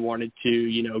 or if you wanted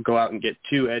to, go out and get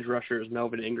 2 edge rushers,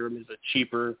 Melvin Ingram is a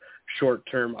cheaper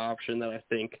short-term option that I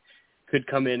think could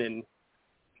come in and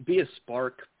be a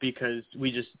spark because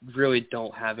we just really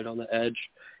don't have it on the edge.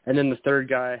 And then the third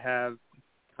guy I have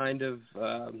kind of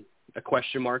a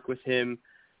question mark with him,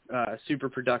 super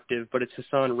productive, but it's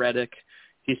Hassan Reddick.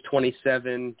 He's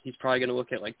 27. He's probably going to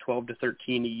look at like 12 to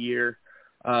 13 a year.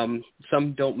 Some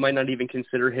might not even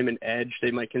consider him an edge.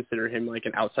 They might consider him like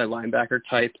an outside linebacker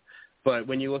type. But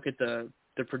when you look at the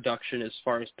production as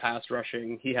far as pass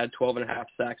rushing, he had 12.5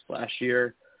 sacks last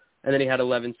year, and then he had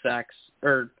 11 sacks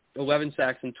in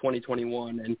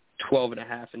 2021 and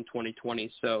 12.5 in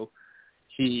 2020. So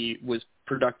he was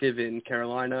productive in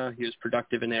Carolina. He was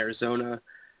productive in Arizona.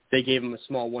 They gave him a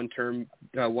small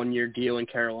 1-year deal in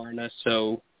Carolina.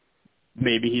 So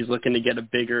maybe he's looking to get a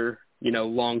bigger,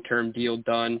 long-term deal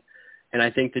done. And I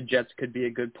think the Jets could be a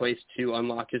good place to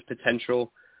unlock his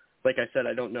potential. Like I said,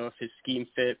 I don't know if his scheme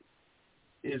fit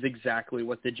is exactly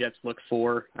what the Jets look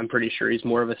for. I'm pretty sure he's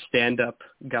more of a stand-up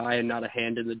guy and not a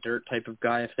hand-in-the-dirt type of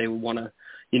guy if they want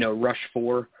to, rush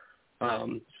 4.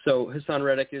 So Hassan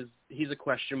Reddick he's a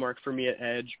question mark for me at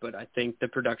edge, but I think the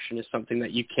production is something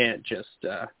that you can't just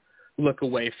look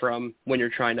away from when you're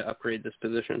trying to upgrade this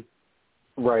position.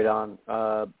 Right on.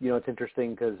 It's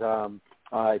interesting because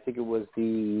I think it was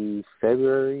the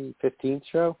February 15th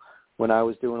show when I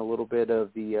was doing a little bit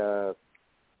of the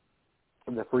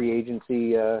free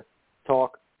agency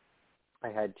talk. I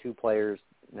had 2 players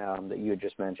that you had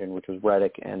just mentioned, which was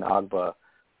Reddick and Ogbah,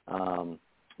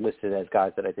 listed as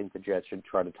guys that I think the Jets should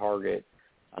try to target.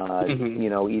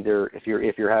 Either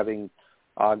if you're having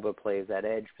Ogbah plays that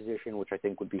edge position, which I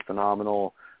think would be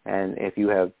phenomenal, and if you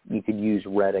could use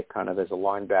Reddick kind of as a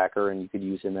linebacker, and you could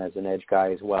use him as an edge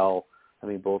guy as well. I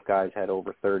mean, both guys had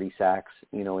over 30 sacks,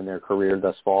 in their career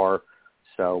thus far.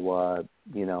 So,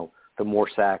 the more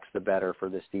sacks, the better for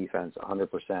this defense,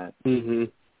 100%. Mm-hmm.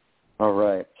 All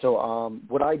right. So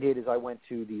what I did is I went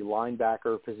to the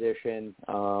linebacker position.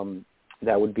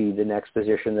 That would be the next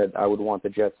position that I would want the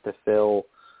Jets to fill.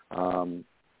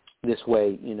 This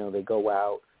way, they go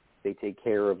out, they take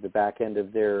care of the back end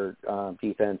of their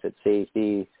defense at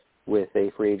safety with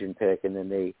a free agent pick, and then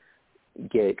they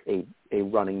get a a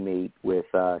running mate with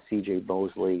C.J.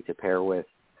 Mosley to pair with.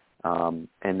 And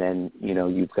then,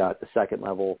 you've got the second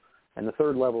level and the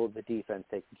third level of the defense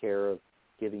taking care of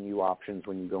giving you options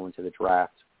when you go into the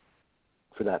draft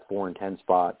for that 4 and 10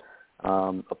 spot.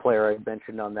 A player I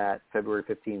mentioned on that February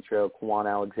 15th show, Quan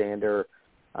Alexander,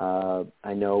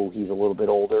 I know he's a little bit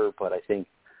older, but I think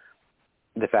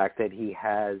the fact that he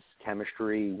has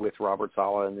chemistry with Robert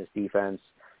Saleh in this defense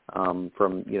from,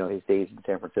 his days in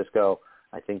San Francisco,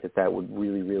 I think that would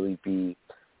really, really be,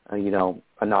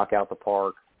 a knockout the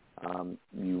park.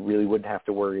 You really wouldn't have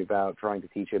to worry about trying to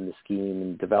teach him the scheme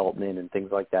and development and things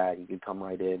like that. He could come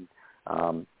right in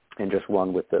and just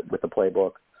run with the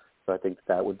playbook. So I think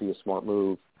that would be a smart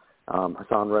move.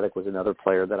 Hassan Reddick was another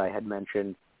player that I had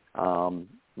mentioned.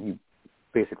 You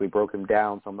basically broke him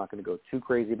down, so I'm not going to go too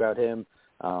crazy about him.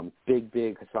 Big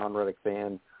Hassan Reddick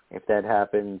fan. If that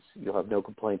happens, you'll have no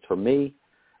complaints from me.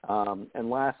 And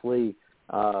lastly,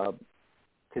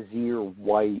 Kazir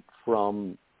White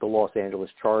from the Los Angeles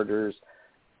Chargers,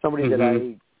 somebody that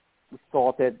I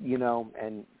thought that,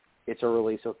 and it's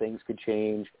early, so things could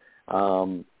change.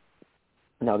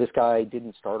 Now, this guy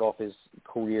didn't start off his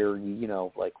career,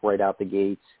 like right out the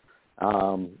gates.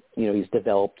 He's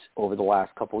developed over the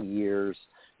last couple of years.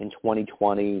 In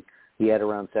 2020, he had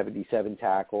around 77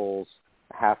 tackles,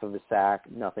 half of a sack,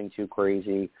 nothing too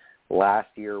crazy. Last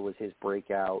year was his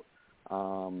breakout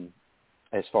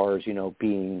as far as,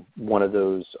 being one of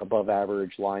those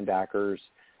above-average linebackers,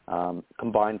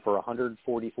 combined for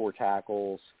 144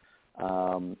 tackles,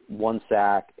 1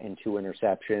 sack, and 2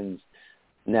 interceptions.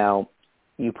 Now,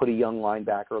 you put a young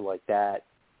linebacker like that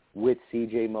with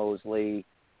C.J. Mosley.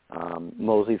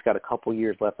 Mosley's got a couple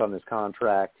years left on his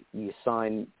contract. You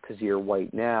sign Kazir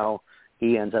White now,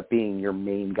 he ends up being your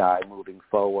main guy moving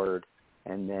forward.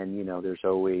 And then, there's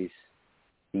always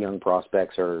the young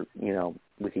prospects or,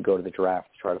 we could go to the draft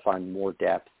to try to find more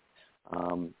depth.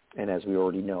 And as we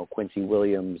already know, Quincy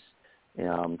Williams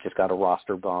just got a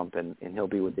roster bump, and he'll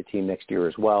be with the team next year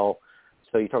as well.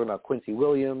 So you're talking about Quincy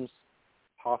Williams,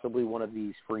 possibly one of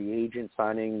these free agent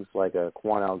signings like a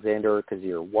Quan Alexander,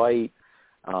 Kazir White,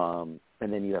 and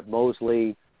then you have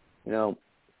Mosley,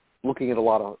 looking at a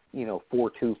lot of,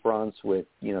 4-2 fronts with,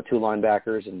 2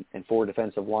 linebackers and 4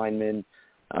 defensive linemen.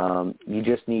 You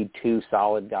just need 2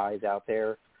 solid guys out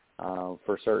there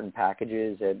for certain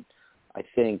packages. And I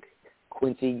think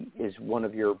Quincy is one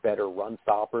of your better run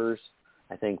stoppers.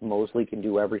 I think Mosley can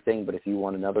do everything, but if you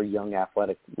want another young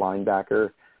athletic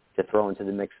linebacker to throw into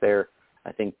the mix there,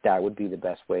 I think that would be the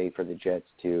best way for the Jets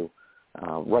to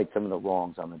right some of the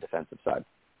wrongs on the defensive side.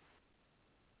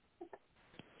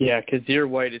 Yeah, Kazir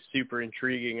White is super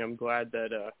intriguing. I'm glad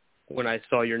that when I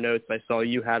saw your notes, I saw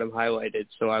you had him highlighted,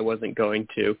 so I wasn't going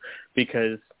to,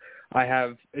 because I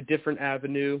have a different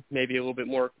avenue, maybe a little bit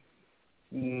more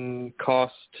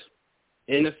cost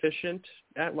inefficient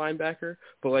at linebacker.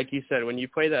 But like you said, when you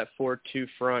play that 4-2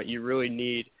 front, you really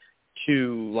need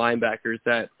 2 linebackers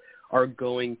that are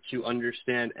going to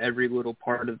understand every little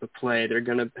part of the play. They're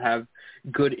going to have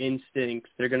good instincts.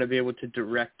 They're going to be able to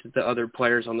direct the other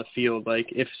players on the field. Like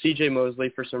if C.J. Mosley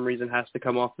for some reason has to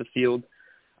come off the field,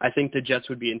 I think the Jets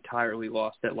would be entirely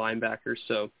lost at linebacker.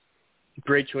 So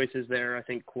great choices there. I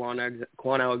think Quan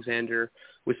Alexander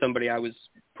was somebody I was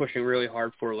pushing really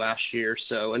hard for last year.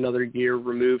 So another year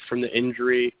removed from the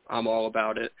injury, I'm all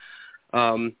about it.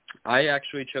 I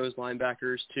actually chose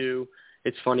linebackers too.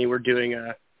 It's funny, we're doing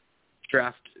a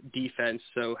draft defense,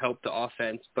 so help the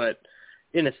offense, but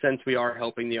in a sense we are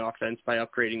helping the offense by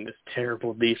upgrading this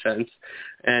terrible defense.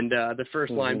 And the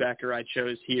first linebacker I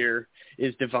chose here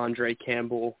is Devondre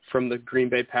Campbell from the Green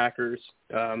Bay Packers,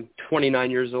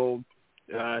 29 years old,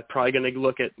 probably going to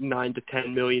look at $9 to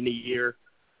 $10 million a year.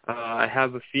 I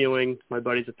have a feeling, my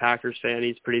buddy's a Packers fan,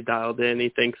 he's pretty dialed in. He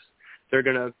thinks they're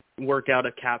going to work out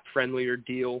a cap-friendlier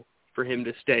deal for him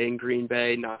to stay in Green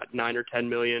Bay, not $9 or $10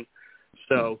 million.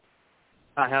 So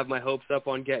I have my hopes up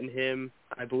on getting him.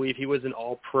 I believe he was an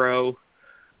all-pro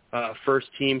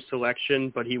first-team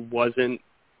selection, but he wasn't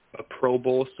a Pro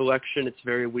Bowl selection. It's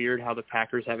very weird how the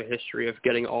Packers have a history of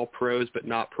getting all-pros but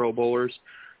not Pro Bowlers,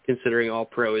 considering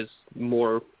all-pro is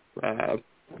more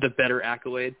the better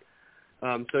accolade.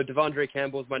 So Devondre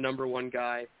Campbell is my number 1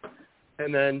 guy.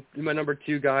 And then my number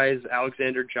 2 guy is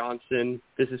Alexander Johnson.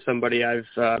 This is somebody I've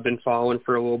been following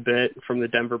for a little bit from the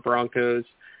Denver Broncos.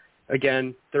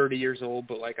 Again, 30 years old,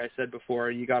 but like I said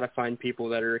before, you got to find people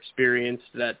that are experienced,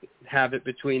 that have it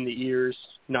between the ears,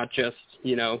 not just,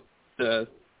 the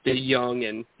young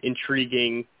and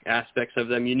intriguing aspects of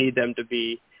them. You need them to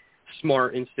be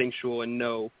smart, instinctual, and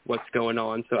know what's going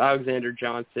on. So Alexander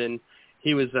Johnson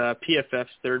He was PFF's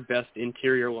third best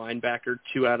interior linebacker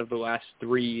 2 out of the last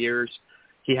 3 years.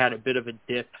 He had a bit of a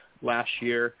dip last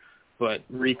year, but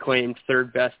reclaimed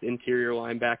third best interior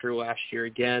linebacker last year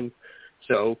again.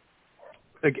 So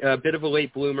a bit of a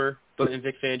late bloomer, but in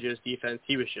Vic Fangio's defense,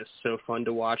 he was just so fun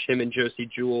to watch. Him and Josie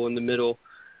Jewell in the middle.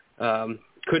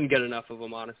 Couldn't get enough of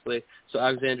him, honestly. So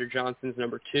Alexander Johnson's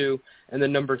number 2. And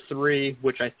then number 3,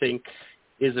 which I think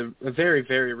is a very,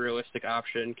 very realistic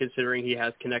option, considering he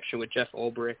has connection with Jeff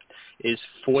Ulbrich, is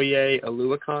Foye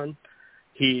Oluokun.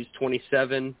 He's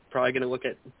 27, probably going to look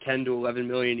at 10 to 11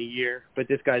 million a year, but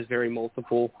this guy's very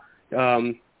multiple.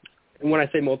 And when I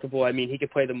say multiple, I mean he can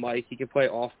play the mic, he can play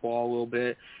off ball a little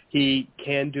bit. He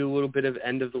can do a little bit of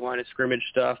end of the line of scrimmage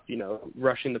stuff,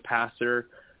 rushing the passer.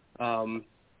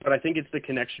 But I think it's the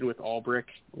connection with Ulbrich.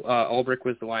 Ulbrich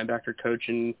was the linebacker coach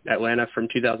in Atlanta from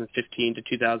 2015 to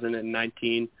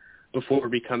 2019 before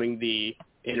becoming the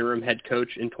interim head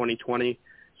coach in 2020.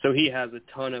 So he has a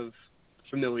ton of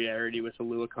familiarity with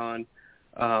Oluokun.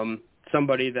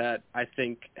 Somebody that I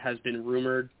think has been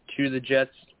rumored to the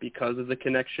Jets because of the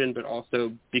connection, but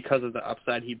also because of the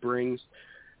upside he brings.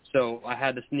 So I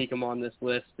had to sneak him on this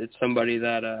list. It's somebody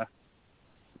that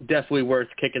definitely worth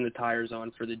kicking the tires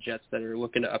on for the Jets that are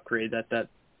looking to upgrade that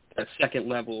second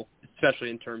level, especially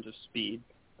in terms of speed.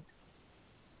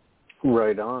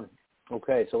 Right on.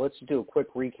 Okay, so let's do a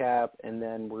quick recap, and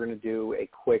then we're going to do a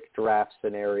quick draft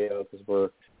scenario because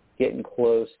we're getting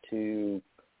close to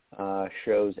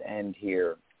show's end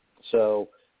here. So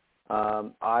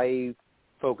I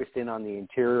focused in on the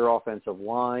interior offensive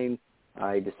line.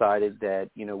 I decided that,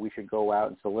 we should go out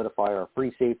and solidify our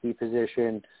free safety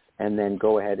position and then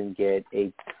go ahead and get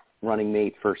a running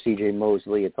mate for C.J.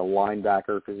 Mosley at the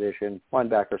linebacker position,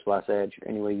 linebacker/edge.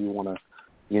 Any way you want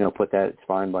to, put that, it's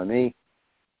fine by me.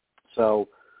 So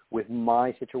with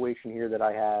my situation here that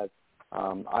I have,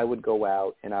 I would go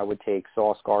out and I would take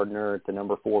Sauce Gardner at the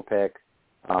number 4 pick,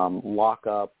 lock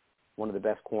up one of the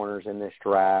best corners in this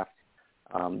draft.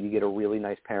 You get a really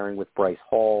nice pairing with Bryce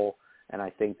Hall, and I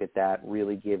think that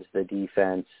really gives the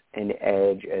defense an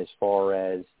edge as far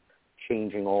as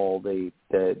changing all the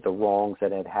wrongs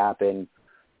that had happened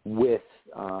with,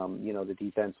 the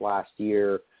defense last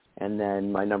year. And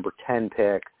then my number 10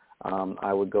 pick,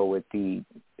 I would go with the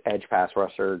edge pass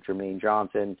rusher, Jermaine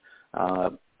Johnson. I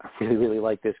really, really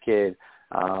like this kid.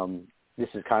 This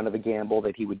is kind of a gamble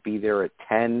that he would be there at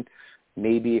 10.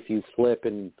 Maybe if you flip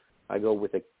and I go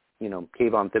with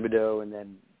Kayvon Thibodeau and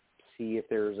then see if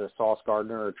there's a Sauce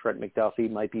Gardner or Trent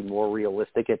McDuffie, might be more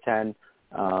realistic at 10.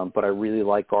 But I really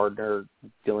like Gardner.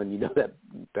 Dylan, you know that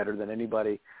better than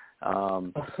anybody.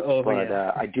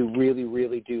 I do really,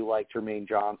 really do like Jermaine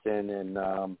Johnson.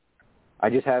 And I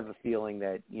just have a feeling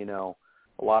that,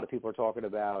 a lot of people are talking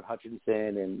about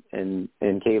Hutchinson and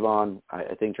Kayvon.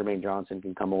 I think Jermaine Johnson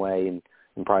can come away and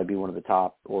probably be one of the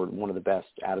top or one of the best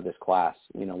out of this class,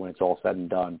 when it's all said and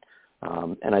done.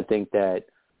 And I think that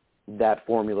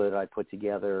formula that I put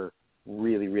together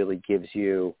really, really gives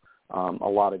you a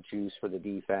lot of juice for the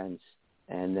defense,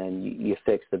 and then you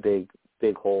fix the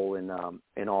big hole in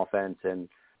offense, and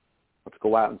let's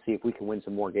go out and see if we can win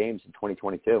some more games in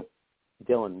 2022.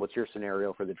 Dylan, what's your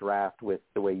scenario for the draft with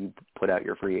the way you put out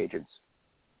your free agents?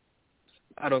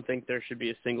 I don't think there should be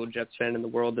a single Jets fan in the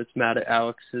world that's mad at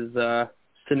Alex's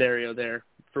scenario there,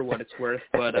 for what it's worth.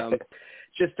 But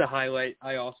just to highlight,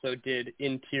 I also did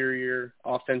interior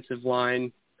offensive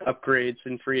line upgrades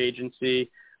in free agency.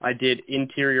 I did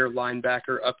interior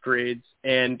linebacker upgrades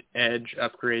and edge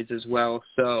upgrades as well.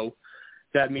 So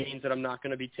that means that I'm not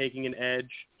going to be taking an edge.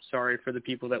 Sorry for the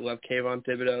people that love Kayvon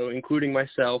Thibodeau, including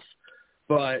myself.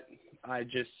 But I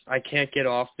can't get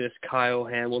off this Kyle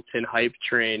Hamilton hype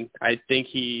train. I think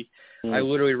I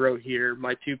literally wrote here,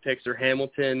 my 2 picks are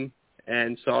Hamilton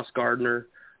and Sauce Gardner.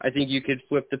 I think you could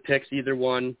flip the picks either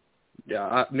one.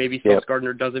 Maybe Sauce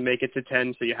Gardner doesn't make it to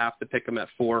 10, so you have to pick him at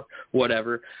 4,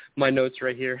 whatever. My notes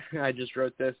right here, I just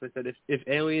wrote this. I said, if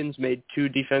aliens made 2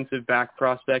 defensive back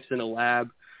prospects in a lab,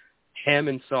 Ham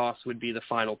and Sauce would be the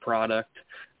final product.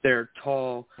 They're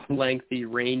tall, lengthy,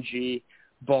 rangy,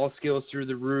 ball skills through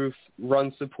the roof,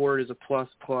 run support is a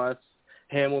plus.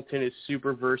 Hamilton is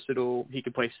super versatile. He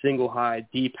can play single high,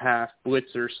 deep half,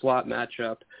 blitzer, slot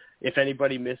matchup. If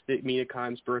anybody missed it, Mina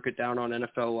Kimes broke it down on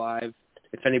NFL Live.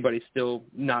 If anybody's still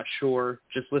not sure,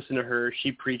 just listen to her.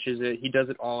 She preaches it. He does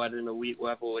it all at an elite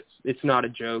level. It's not a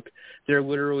joke. They're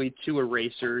literally 2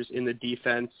 erasers in the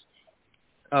defense.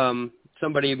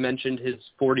 Somebody mentioned his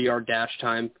 40-yard dash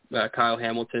time, Kyle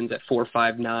Hamilton's at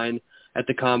 4.59 at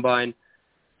the combine.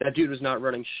 That dude was not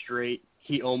running straight.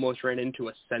 He almost ran into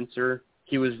a sensor.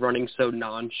 He was running so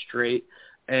non-straight.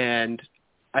 And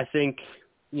I think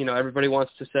everybody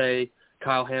wants to say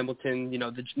Kyle Hamilton,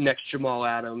 the next Jamal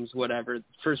Adams, whatever.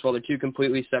 First of all, they're two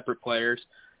completely separate players.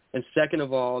 And second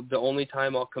of all, the only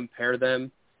time I'll compare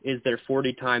them is their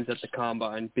 40 times at the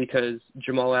combine, because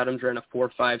Jamal Adams ran a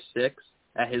 4.56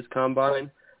 at his combine,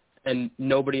 and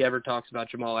nobody ever talks about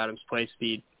Jamal Adams' play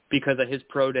speed, because at his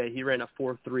pro day he ran a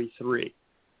 4.33.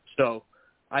 So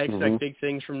I expect big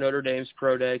things from Notre Dame's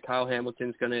pro day. Kyle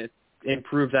Hamilton's going to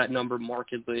improve that number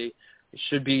markedly. It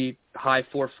should be high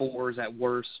 4.4s at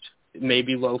worst,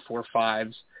 maybe low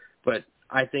 4.5s. But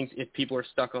I think if people are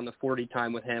stuck on the 40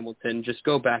 time with Hamilton, just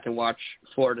go back and watch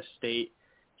Florida State.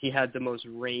 He had the most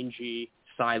rangy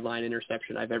sideline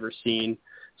interception I've ever seen.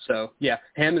 So, yeah,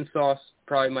 ham and sauce,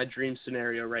 probably my dream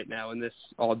scenario right now in this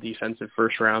all-defensive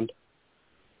first round.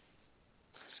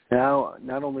 Now,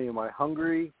 not only am I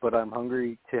hungry, but I'm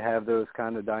hungry to have those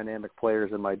kind of dynamic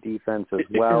players in my defense as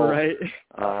well. Right.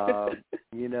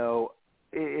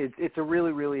 It's a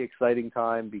really, really exciting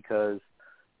time, because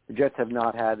the Jets have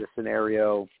not had a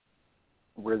scenario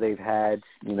where they've had,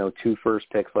 2 first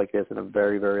picks like this in a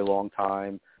very, very long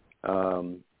time.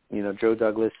 Joe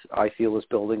Douglas, I feel, is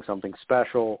building something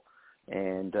special.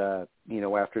 And,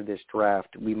 after this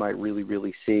draft, we might really,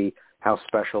 really see how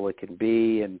special it can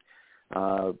be. And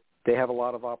they have a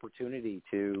lot of opportunity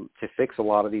to fix a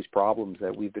lot of these problems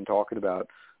that we've been talking about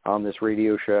on this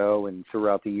radio show and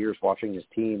throughout the years watching this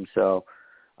team. So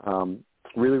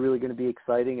really, really going to be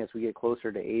exciting as we get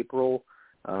closer to April.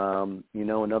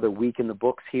 Another week in the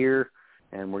books here,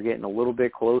 and we're getting a little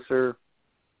bit closer.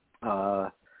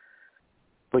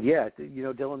 But, yeah,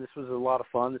 Dylan, this was a lot of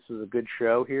fun. This was a good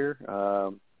show here.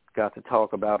 Got to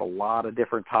talk about a lot of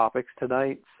different topics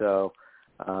tonight. So,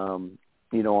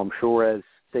 I'm sure as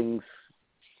things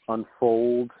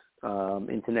unfold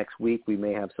into next week, we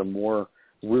may have some more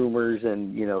rumors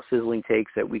and, sizzling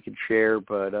takes that we could share.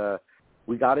 But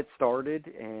we got it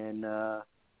started, and,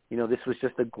 this was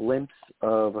just a glimpse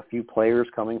of a few players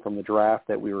coming from the draft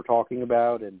that we were talking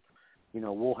about. And,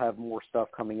 we'll have more stuff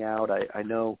coming out. I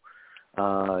know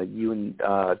you and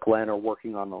Glenn are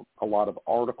working on a lot of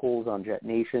articles on Jet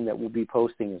Nation that we'll be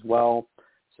posting as well.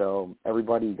 So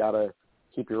everybody got to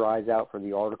keep your eyes out for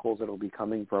the articles that will be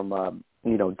coming from,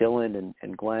 Dylan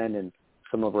and Glenn and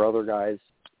some of our other guys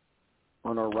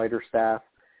on our writer staff.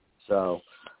 So,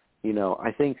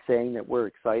 I think saying that we're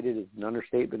excited is an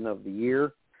understatement of the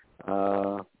year.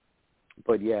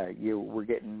 But, yeah, we're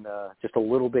getting just a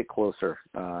little bit closer,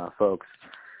 folks.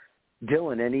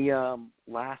 Dylan, any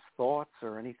last thoughts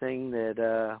or anything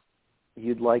that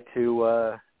you'd like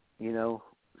to,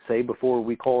 say before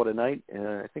we call it a night?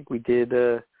 I think we did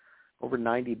over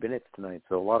 90 minutes tonight,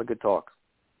 so a lot of good talk.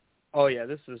 Oh, yeah,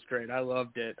 this was great. I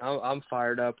loved it. I'm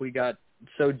fired up. We got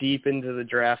so deep into the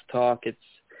draft talk.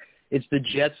 It's the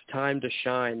Jets' time to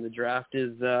shine. The draft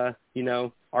is,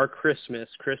 our Christmas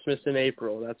in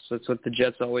April. That's what the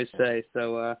Jets always say.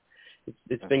 So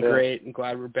it's been great. I'm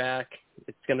glad we're back.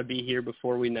 It's going to be here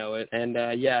before we know it. And,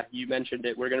 yeah, you mentioned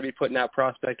it. We're going to be putting out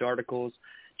prospect articles,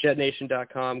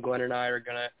 jetnation.com. Glenn and I are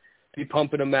going to be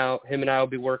pumping them out. Him and I will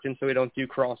be working so we don't do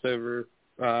crossover,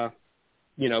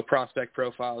 prospect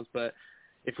profiles. But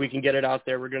if we can get it out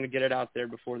there, we're going to get it out there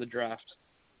before the draft.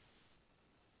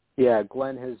 Yeah,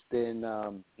 Glenn has been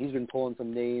he's been pulling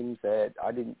some names that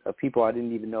people I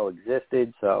didn't even know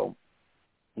existed. So,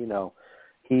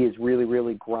 he is really,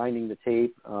 really grinding the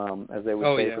tape, as they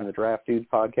would say from the Draft Dudes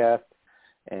podcast.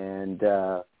 And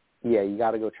you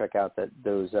got to go check out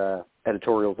those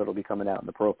editorials that'll be coming out in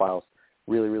the profiles.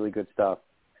 Really, really good stuff.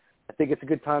 I think it's a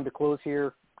good time to close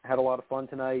here. Had a lot of fun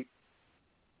tonight.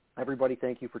 Everybody,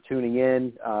 thank you for tuning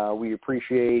in. We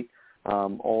appreciate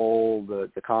all the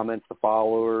comments, the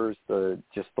followers,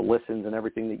 just the listens and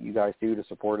everything that you guys do to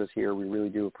support us here. We really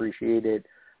do appreciate it.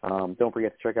 Don't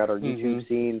forget to check out our YouTube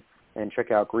scene and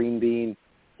check out Green Bean.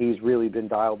 He's really been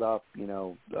dialed up,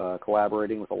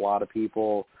 collaborating with a lot of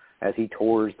people as he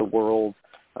tours the world.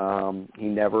 He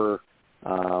never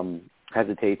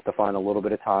hesitates to find a little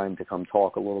bit of time to come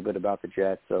talk a little bit about the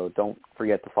Jets. So don't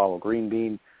forget to follow Green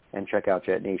Bean and check out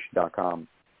jetnation.com.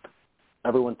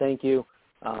 Everyone, thank you.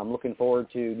 I'm looking forward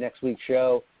to next week's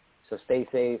show. So stay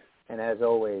safe. And as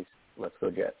always, let's go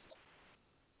Jets.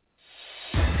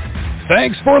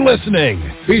 Thanks for listening.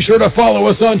 Be sure to follow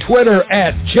us on Twitter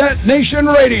at Jet Nation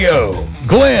Radio.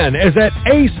 Glenn is at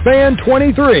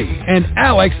AceFan23 and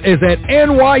Alex is at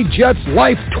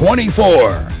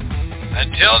NYJetsLife24.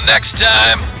 Until next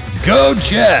time, go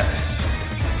Jets!